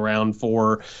looking around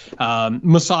for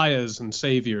messiahs and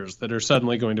saviors that are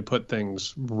suddenly going to put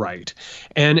things right.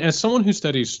 And as someone who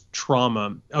studies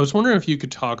trauma, I was wondering if you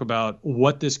could talk about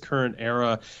what this current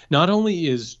era not only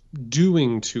is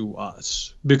doing to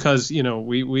us, because,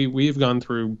 we have gone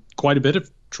through quite a bit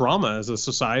of trauma as a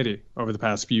society over the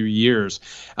past few years.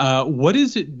 What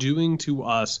is it doing to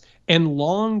us? And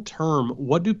long term,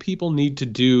 what do people need to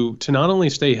do to not only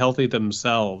stay healthy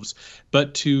themselves,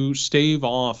 but to stave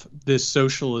off this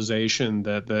socialization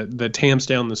that tamps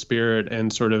down the spirit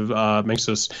and sort of makes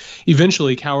us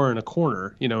eventually cower in a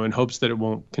corner, in hopes that it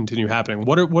won't continue happening?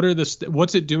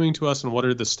 What's it doing to us, and what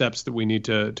are the steps that we need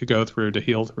to go through to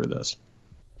heal through this?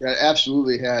 Yeah, it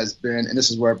absolutely has been, and this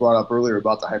is where I brought up earlier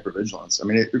about the hypervigilance. I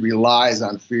mean, it relies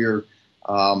on fear.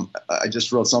 I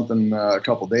just wrote something a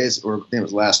couple of days, or I think it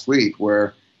was last week,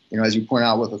 where, as you point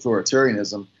out with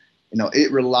authoritarianism,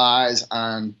 it relies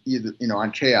on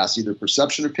on chaos, either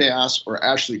perception of chaos or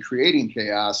actually creating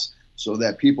chaos, so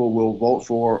that people will vote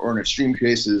for, or in extreme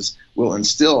cases, will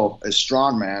instill a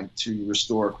strongman to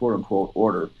restore quote unquote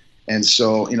order. And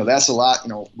so, that's a lot,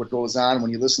 what goes on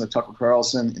when you listen to Tucker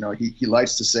Carlson. He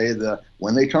likes to say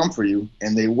when they come for you,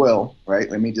 and they will, right?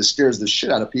 I mean, it just scares the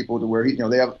shit out of people to where,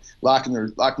 they have locking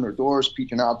their doors,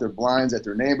 peeking out their blinds at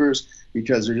their neighbors,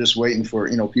 because they're just waiting for,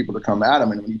 people to come at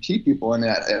them. And when you keep people in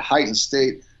that heightened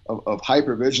state of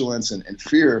hypervigilance and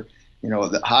fear,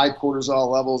 the high cortisol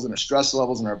levels and the stress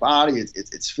levels in our body,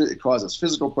 it causes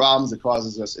physical problems. It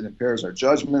impairs our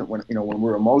judgment when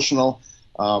we're emotional.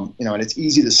 And it's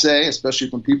easy to say, especially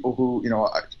from people who,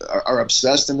 are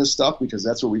obsessed in this stuff, because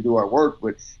that's what we do our work.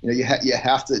 But, you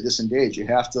have to disengage. You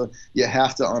have to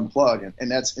unplug.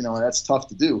 And that's tough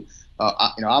to do.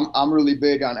 I'm really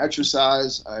big on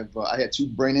exercise. I had 2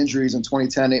 brain injuries in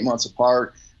 2010, 8 months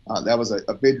apart. That was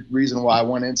a big reason why I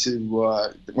went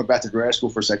back to grad school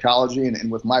for psychology.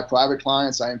 And with my private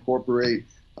clients, I incorporate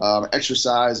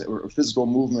exercise or physical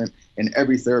movement in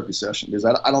every therapy session, because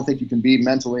I don't think you can be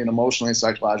mentally and emotionally and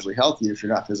psychologically healthy if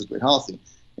you're not physically healthy.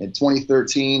 In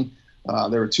 2013,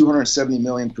 there were 270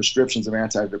 million prescriptions of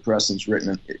antidepressants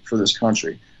written for this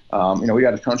country. We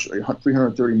got a country,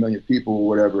 330 million people,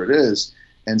 whatever it is.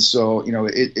 And so,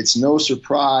 it's no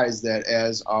surprise that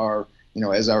as our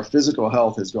physical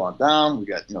health has gone down, we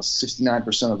got,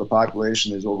 69% of the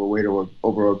population is overweight or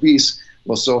over obese.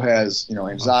 Well, so has,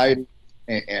 anxiety.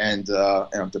 And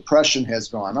depression has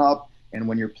gone up. And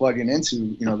when you're plugging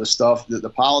into, the stuff, the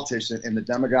politics and the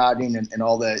demagoguing and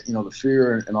all that, the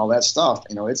fear and all that stuff,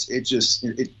 it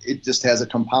just has a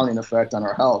compounding effect on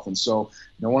our health. And so,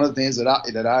 one of the things that I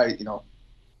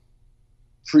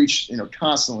preach,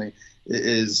 constantly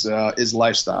is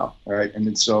lifestyle. All right.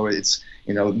 And so it's,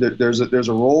 there's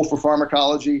a role for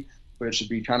pharmacology, but it should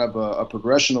be kind of a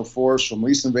progression of force from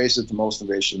least invasive to most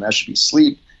invasive. And that should be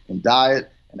sleep and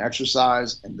diet and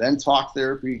exercise, and then talk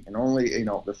therapy, and only,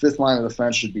 the 5th line of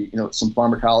defense should be, some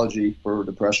pharmacology for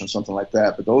depression or something like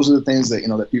that. But those are the things that,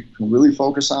 that people can really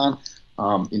focus on.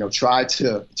 Try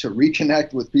to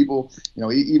reconnect with people,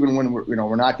 even when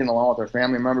we're not getting along with our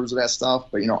family members of that stuff.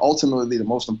 But, ultimately the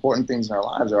most important things in our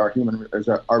lives are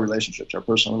our relationships, our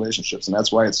personal relationships. And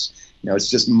that's why it's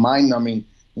just mind numbing,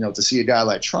 to see a guy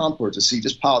like Trump, or to see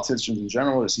just politicians in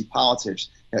general, to see politics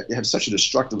have such a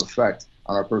destructive effect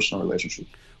on our personal relationships.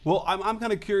 Well, I'm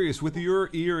kind of curious, with your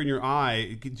ear and your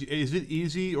eye, is it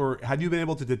easy, or have you been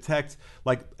able to detect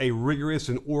like a rigorous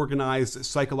and organized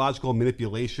psychological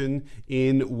manipulation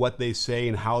in what they say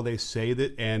and how they say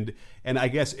that? And I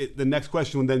guess the next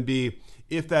question would then be,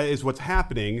 if that is what's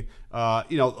happening, a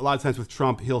lot of times with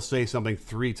Trump, he'll say something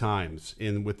 3 times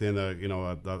within a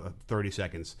 30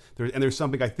 seconds. There's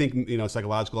something, I think,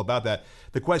 psychological about that.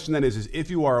 The question then is if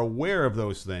you are aware of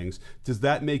those things, does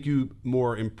that make you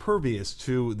more impervious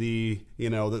to the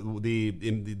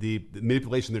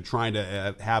manipulation they're trying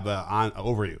to have on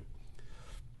over you?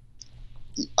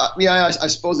 I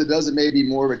suppose it does. It may be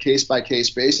more of a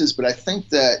case-by-case basis, but I think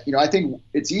that, I think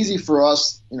it's easy for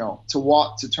us,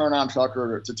 to turn on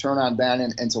Tucker or to turn on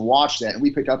Bannon and to watch that, and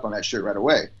we pick up on that shit right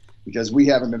away. because we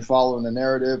haven't been following the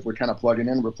narrative. We're kind of plugging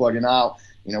in, we're plugging out.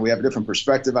 We have a different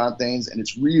perspective on things, and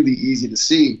it's really easy to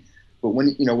see. But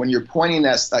when you're pointing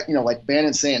at, like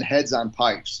Bannon saying heads on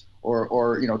pipes,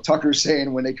 or Tucker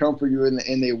saying when they come for you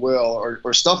and they will,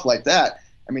 or stuff like that.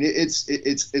 I mean,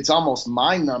 it's almost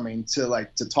mind-numbing to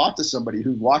talk to somebody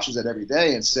who watches it every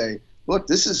day and say, look,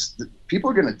 people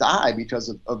are going to die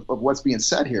because of what's being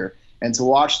said here. And to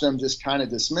watch them just kind of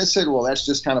dismiss it, well, that's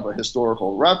just kind of a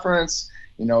historical reference.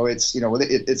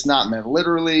 It's not meant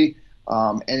literally.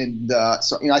 So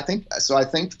I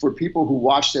think for people who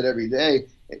watched it every day,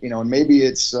 and maybe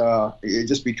it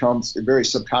just becomes a very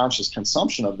subconscious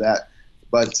consumption of that.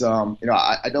 But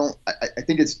I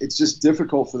think it's just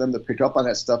difficult for them to pick up on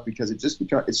that stuff because it's just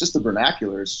the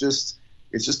vernacular. It's just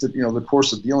the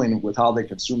course of dealing with how they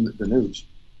consume the news.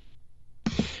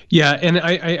 Yeah, and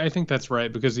I think that's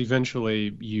right, because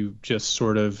eventually you just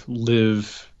sort of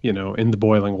live, in the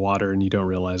boiling water, and you don't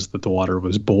realize that the water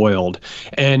was boiled.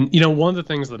 And, one of the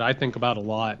things that I think about a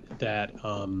lot that,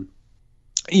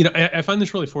 I find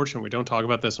this really fortunate. We don't talk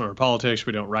about this in our politics.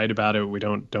 We don't write about it. We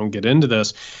don't get into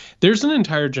this. There's an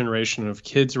entire generation of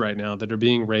kids right now that are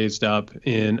being raised up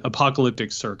in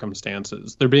apocalyptic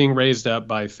circumstances. They're being raised up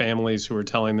by families who are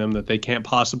telling them that they can't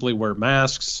possibly wear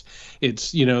masks.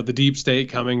 It's, the deep state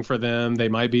coming for them. They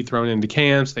might be thrown into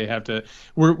camps. They have to.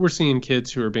 We're seeing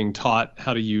kids who are being taught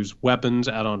how to use weapons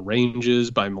out on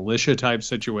ranges by militia type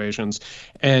situations.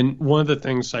 And one of the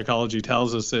things psychology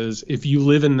tells us is if you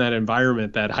live in that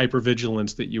environment, that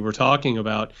hypervigilance that you were talking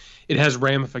about, it has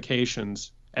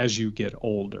ramifications as you get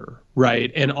older,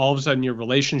 right? And all of a sudden your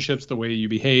relationships, the way you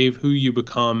behave, who you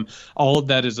become, all of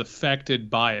that is affected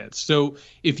by it. So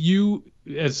if you,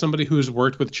 as somebody who has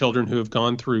worked with children who have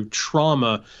gone through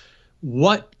trauma,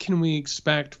 what can we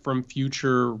expect from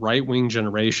future right-wing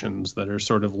generations that are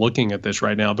sort of looking at this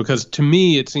right now? Because to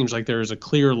me, it seems like there is a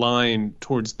clear line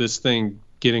towards this thing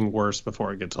getting worse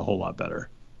before it gets a whole lot better.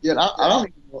 Yeah, I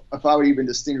don't know if I would even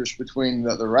distinguish between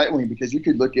the right wing, because you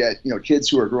could look at kids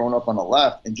who are growing up on the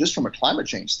left, and just from a climate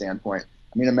change standpoint,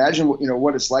 I mean, imagine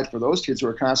what it's like for those kids who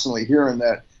are constantly hearing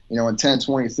that in 10,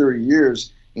 20, 30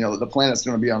 years, the planet's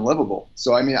going to be unlivable.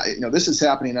 So I mean, this is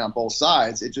happening on both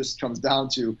sides. It just comes down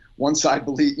to one side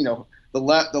believe, the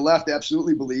left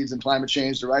absolutely believes in climate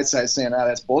change. The right side is saying,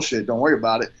 that's bullshit. Don't worry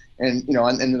about it. And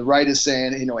and the right is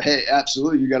saying, hey,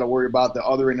 absolutely, you got to worry about the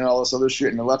othering and all this other shit.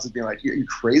 And the left is being like, are you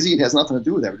crazy? It has nothing to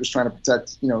do with that. We're just trying to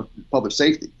protect, public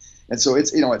safety. And so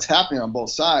it's happening on both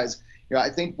sides.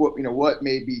 I think what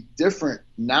may be different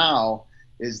now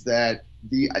is that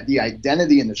the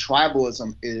identity and the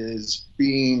tribalism is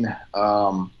being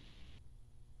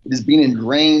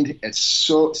ingrained at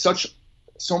so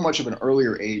much of an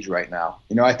earlier age right now.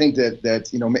 I think that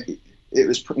it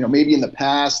was maybe in the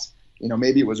past.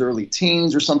 Maybe it was early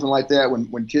teens or something like that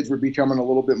when kids were becoming a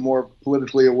little bit more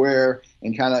politically aware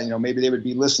and kind of, maybe they would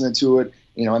be listening to it,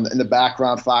 in the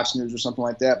background, Fox News or something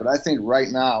like that. But I think right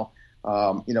now,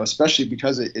 especially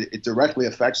because it directly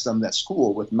affects them at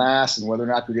school with masks and whether or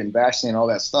not they're getting vaccinated and all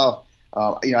that stuff.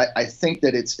 I think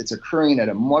that it's occurring at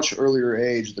a much earlier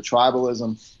age, the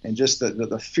tribalism and just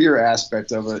the fear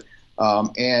aspect of it.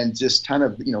 And just kind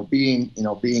of, being,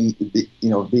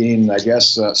 I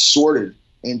guess, sorted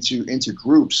into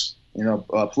groups,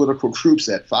 political groups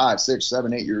at 5, 6,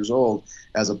 7, 8 years old,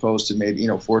 as opposed to maybe,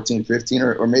 14, 15,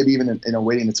 or maybe even,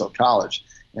 waiting until college.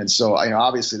 And so,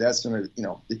 obviously that's going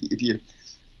to,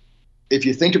 if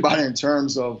you think about it in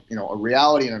terms of, a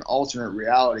reality and an alternate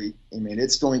reality, I mean,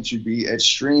 it's going to be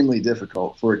extremely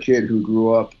difficult for a kid who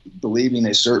grew up believing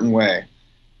a certain way,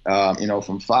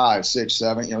 from 5, 6,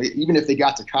 7, even if they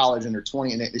got to college and they're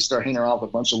 20 and they start hanging around with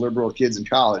a bunch of liberal kids in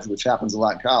college, which happens a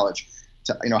lot in college.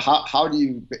 How do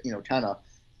you, kind of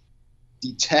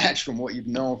detach from what you've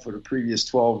known for the previous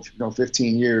 12,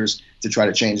 15 years to try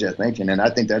to change that thinking? And I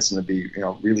think that's going to be,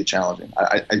 really challenging.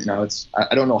 I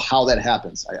don't know how that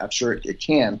happens. I'm sure it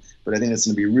can, but I think it's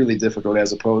going to be really difficult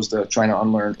as opposed to trying to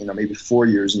unlearn, maybe 4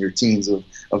 years in your teens of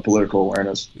political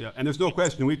awareness. Yeah, and there's no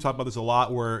question, we've talked about this a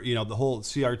lot, where, the whole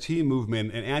CRT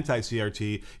movement and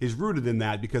anti-CRT is rooted in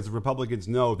that, because the Republicans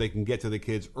know if they can get to the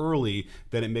kids early,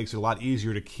 then it makes it a lot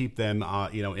easier to keep them,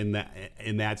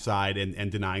 in that side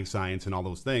and denying science and all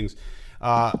those things.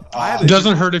 It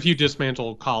doesn't hurt if you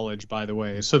dismantle college, by the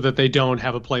way, so that they don't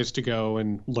have a place to go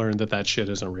and learn that shit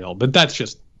isn't real. But that's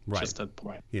just Right. Just a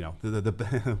point. You know,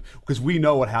 because we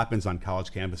know what happens on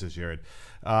college campuses, Jared.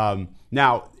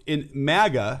 Now, in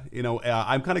MAGA, you know,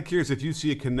 I'm kind of curious if you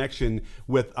see a connection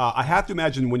with, I have to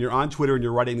imagine when you're on Twitter and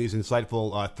you're writing these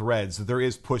insightful threads, there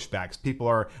is pushbacks. People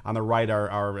are on the right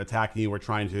are attacking you or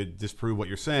trying to disprove what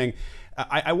you're saying.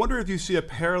 I wonder if you see a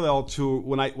parallel to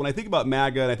when I think about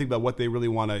MAGA and I think about what they really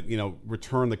want to, you know,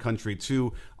 return the country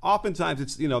to. Oftentimes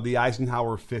it's, you know, the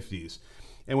Eisenhower 50s.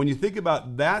 And when you think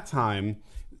about that time,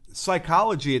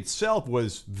 psychology itself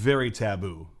was very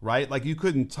taboo, right? Like you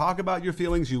couldn't talk about your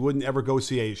feelings. You wouldn't ever go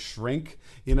see a shrink,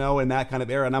 you know, in that kind of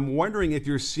era. And I'm wondering if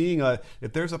you're seeing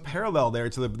if there's a parallel there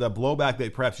to the blowback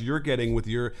that perhaps you're getting with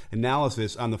your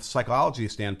analysis on the psychology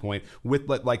standpoint with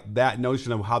like that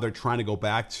notion of how they're trying to go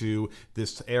back to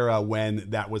this era when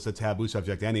that was a taboo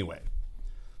subject anyway.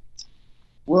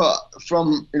 Well,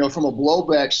 from a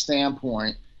blowback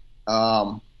standpoint,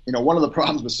 you know, one of the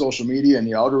problems with social media and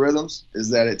the algorithms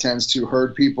is that it tends to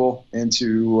herd people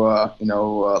into,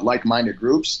 like-minded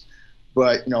groups.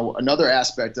 But, you know, another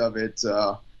aspect of it,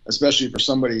 especially for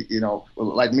somebody, you know,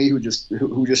 like me who just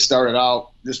started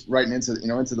out just writing into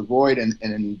the void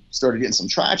and started getting some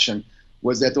traction,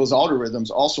 was that those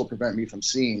algorithms also prevent me from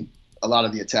seeing a lot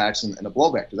of the attacks and the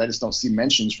blowback, because I just don't see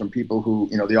mentions from people who,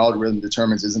 you know, the algorithm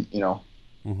determines isn't, you know,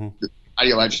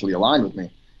 ideologically aligned with me.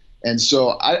 And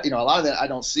so a lot of that I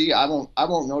don't see. I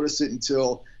won't notice it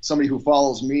until somebody who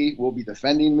follows me will be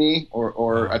defending me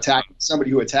or attacking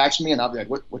somebody who attacks me, and I'll be like,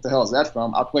 what the hell is that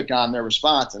from? I'll click on their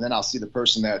response, and then I'll see the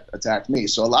person that attacked me.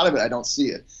 So a lot of it I don't see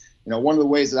it. You know, one of the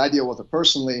ways that I deal with it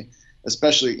personally,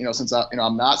 especially, you know, since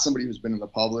I'm not somebody who's been in the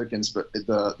public, and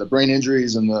the brain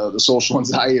injuries and the social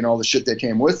anxiety and all the shit that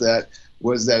came with that,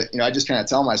 was that, you know, I just kind of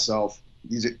tell myself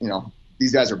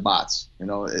these guys are bots. You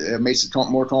know, it makes it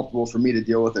more comfortable for me to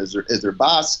deal with as their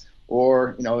bots,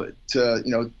 or, you know, to,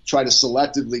 you know, try to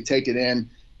selectively take it in.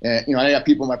 And, you know, I have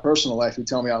people in my personal life who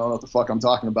tell me I don't know what the fuck I'm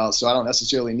talking about, so I don't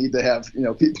necessarily need to have, you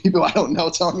know, people I don't know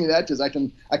telling me that, because I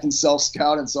can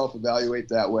self-scout and self-evaluate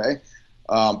that way.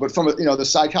 But from the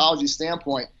psychology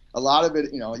standpoint, a lot of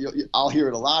it, you know, I'll hear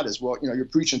it a lot as well. You know, you're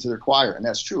preaching to the choir, and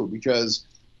that's true, because,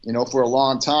 you know, for a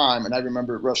long time, and I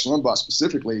remember Rush Limbaugh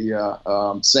specifically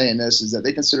saying this, is that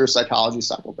they consider psychology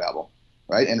psychobabble,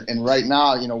 right? And right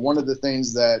now, you know, one of the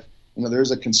things that, you know,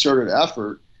 there's a concerted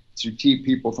effort to keep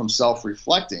people from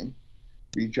self-reflecting,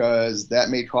 because that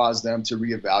may cause them to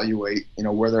reevaluate, you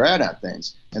know, where they're at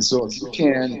things. And so if you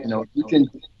can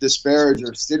disparage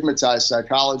or stigmatize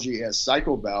psychology as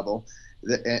psychobabble,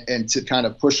 and to kind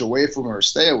of push away from it or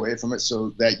stay away from it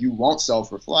so that you won't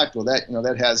self-reflect, well, that, you know,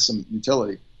 that has some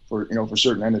utility for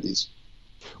certain entities.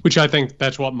 Which I think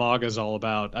that's what MAGA is all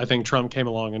about. I think Trump came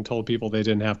along and told people they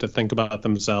didn't have to think about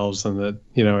themselves, and that,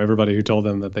 you know, everybody who told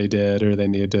them that they did, or they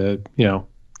needed to, you know,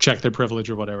 check their privilege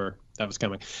or whatever, that was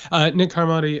coming. Nick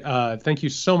Carmody, thank you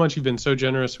so much. You've been so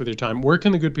generous with your time. Where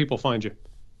can the good people find you?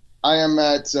 I am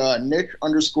at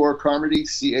Nick_Carmody,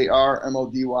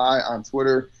 CARMODY on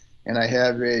Twitter. And I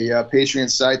have a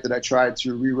Patreon site that I tried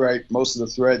to rewrite most of the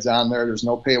threads on there. There's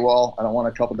no paywall. I don't want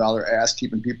a couple dollar ask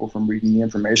keeping people from reading the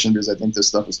information, because I think this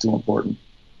stuff is too important.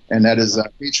 And that is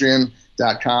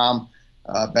patreon.com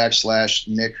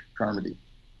 /Nick Carmody.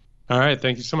 All right.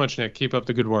 Thank you so much, Nick. Keep up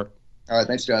the good work. All right.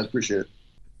 Thanks, guys. Appreciate it.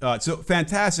 So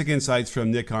fantastic insights from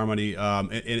Nick Carmody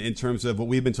in terms of what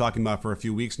we've been talking about for a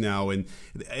few weeks now, and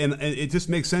it just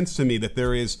makes sense to me that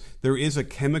there is a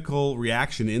chemical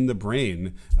reaction in the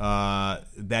brain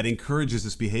that encourages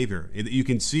this behavior. You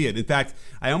can see it. In fact,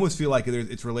 I almost feel like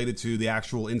it's related to the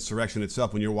actual insurrection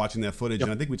itself when you're watching that footage. Yep.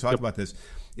 And I think we talked about this.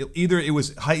 Either it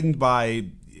was heightened by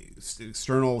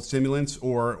external stimulants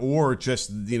or just,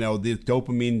 you know, the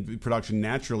dopamine production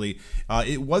naturally.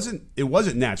 It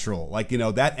wasn't natural. Like, you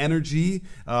know, that energy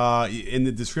in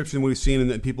the description we've seen and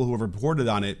the people who have reported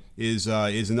on it is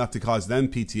enough to cause them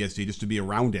PTSD just to be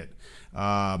around it.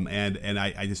 And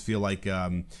I just feel like you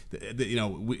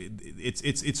know,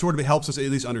 it sort of helps us at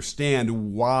least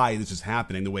understand why this is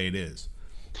happening the way it is.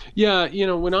 Yeah, you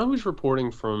know, when I was reporting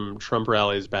from Trump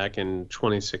rallies back in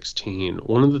 2016,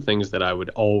 one of the things that I would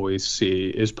always see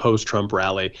is post-Trump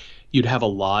rally, you'd have a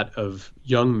lot of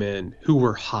young men who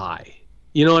were high.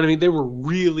 You know what I mean? They were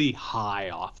really high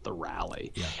off the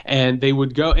rally. Yeah. And they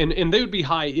would go, and they would be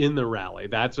high in the rally.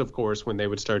 That's, of course, when they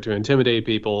would start to intimidate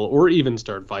people or even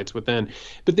start fights within.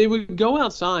 But they would go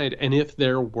outside, and if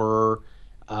there were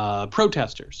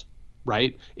protesters,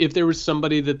 right? If there was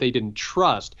somebody that they didn't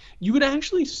trust, you would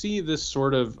actually see this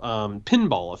sort of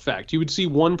pinball effect. You would see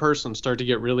one person start to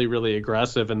get really, really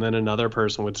aggressive, and then another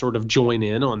person would sort of join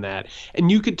in on that. And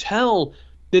you could tell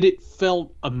that it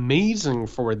felt amazing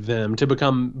for them to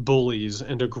become bullies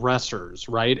and aggressors,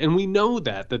 right? And we know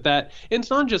that and it's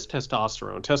not just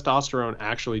testosterone. Testosterone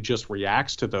actually just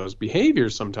reacts to those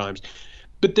behaviors sometimes.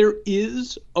 But there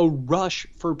is a rush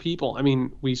for people. I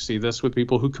mean, we see this with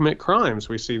people who commit crimes.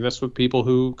 We see this with people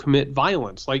who commit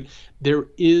violence. Like, there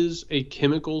is a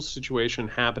chemical situation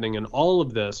happening in all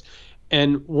of this.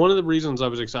 And one of the reasons I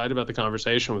was excited about the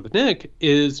conversation with Nick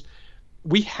is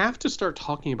we have to start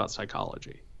talking about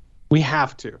psychology. We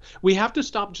have to. We have to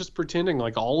stop just pretending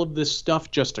like all of this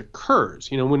stuff just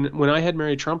occurs. You know, when I had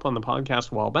Mary Trump on the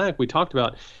podcast a while back, we talked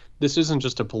about this isn't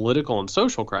just a political and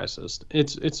social crisis.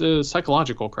 It's a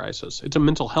psychological crisis. It's a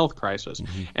mental health crisis.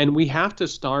 Mm-hmm. And we have to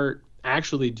start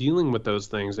actually dealing with those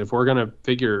things if we're going to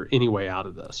figure any way out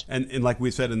of this. And like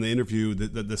we said in the interview,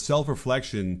 the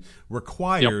self-reflection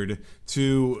required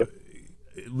to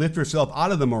lift yourself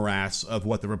out of the morass of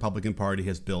what the Republican Party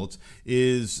has built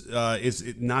is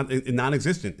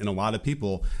non-existent in a lot of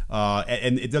people,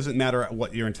 and it doesn't matter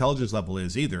what your intelligence level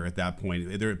is either at that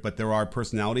point. But there are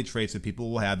personality traits that people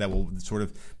will have that will sort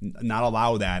of not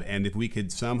allow that. And if we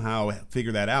could somehow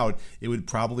figure that out, it would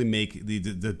probably make the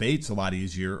debates a lot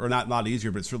easier, or not a lot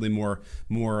easier, but certainly more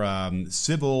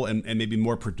civil and maybe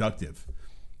more productive.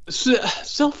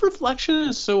 Self-reflection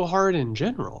is so hard in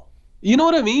general. You know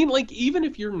what I mean? Like, even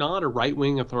if you're not a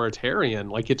right-wing authoritarian,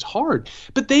 like, it's hard.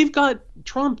 But they've got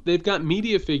Trump. They've got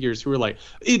media figures who are like,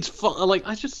 it's fun. Like,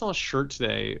 I just saw a shirt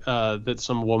today that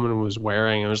some woman was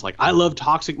wearing. And it was like, I love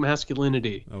toxic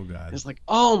masculinity. Oh, God. And it's like,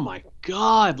 oh, my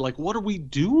God. Like, what are we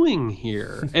doing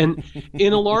here? And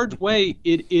in a large way,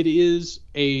 it is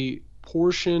a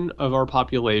portion of our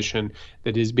population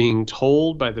that is being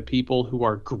told by the people who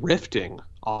are grifting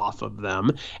off of them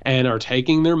and are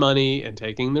taking their money and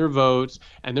taking their votes,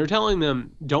 and they're telling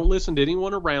them, don't listen to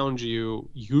anyone around you.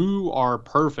 You are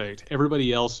perfect.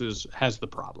 Everybody else has the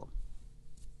problem.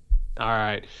 All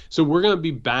right. So we're going to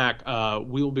be back.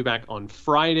 We'll be back on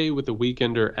Friday with the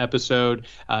Weekender episode.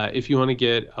 If you want to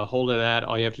get a hold of that,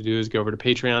 all you have to do is go over to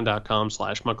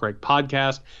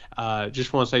patreon.com/muckrakepodcast.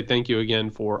 Just want to say thank you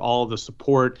again for all the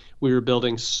support. We are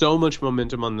building so much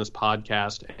momentum on this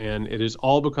podcast, and it is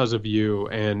all because of you.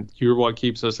 And you're what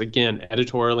keeps us, again,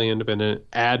 editorially independent,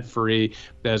 ad-free.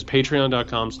 That's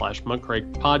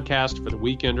patreon.com/muckrakepodcast for the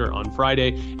Weekender on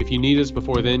Friday. If you need us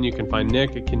before then, you can find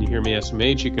Nick at Can You Hear Me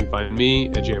SMH. You can find me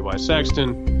at JY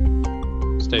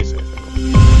Sexton. Stay safe,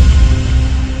 everyone.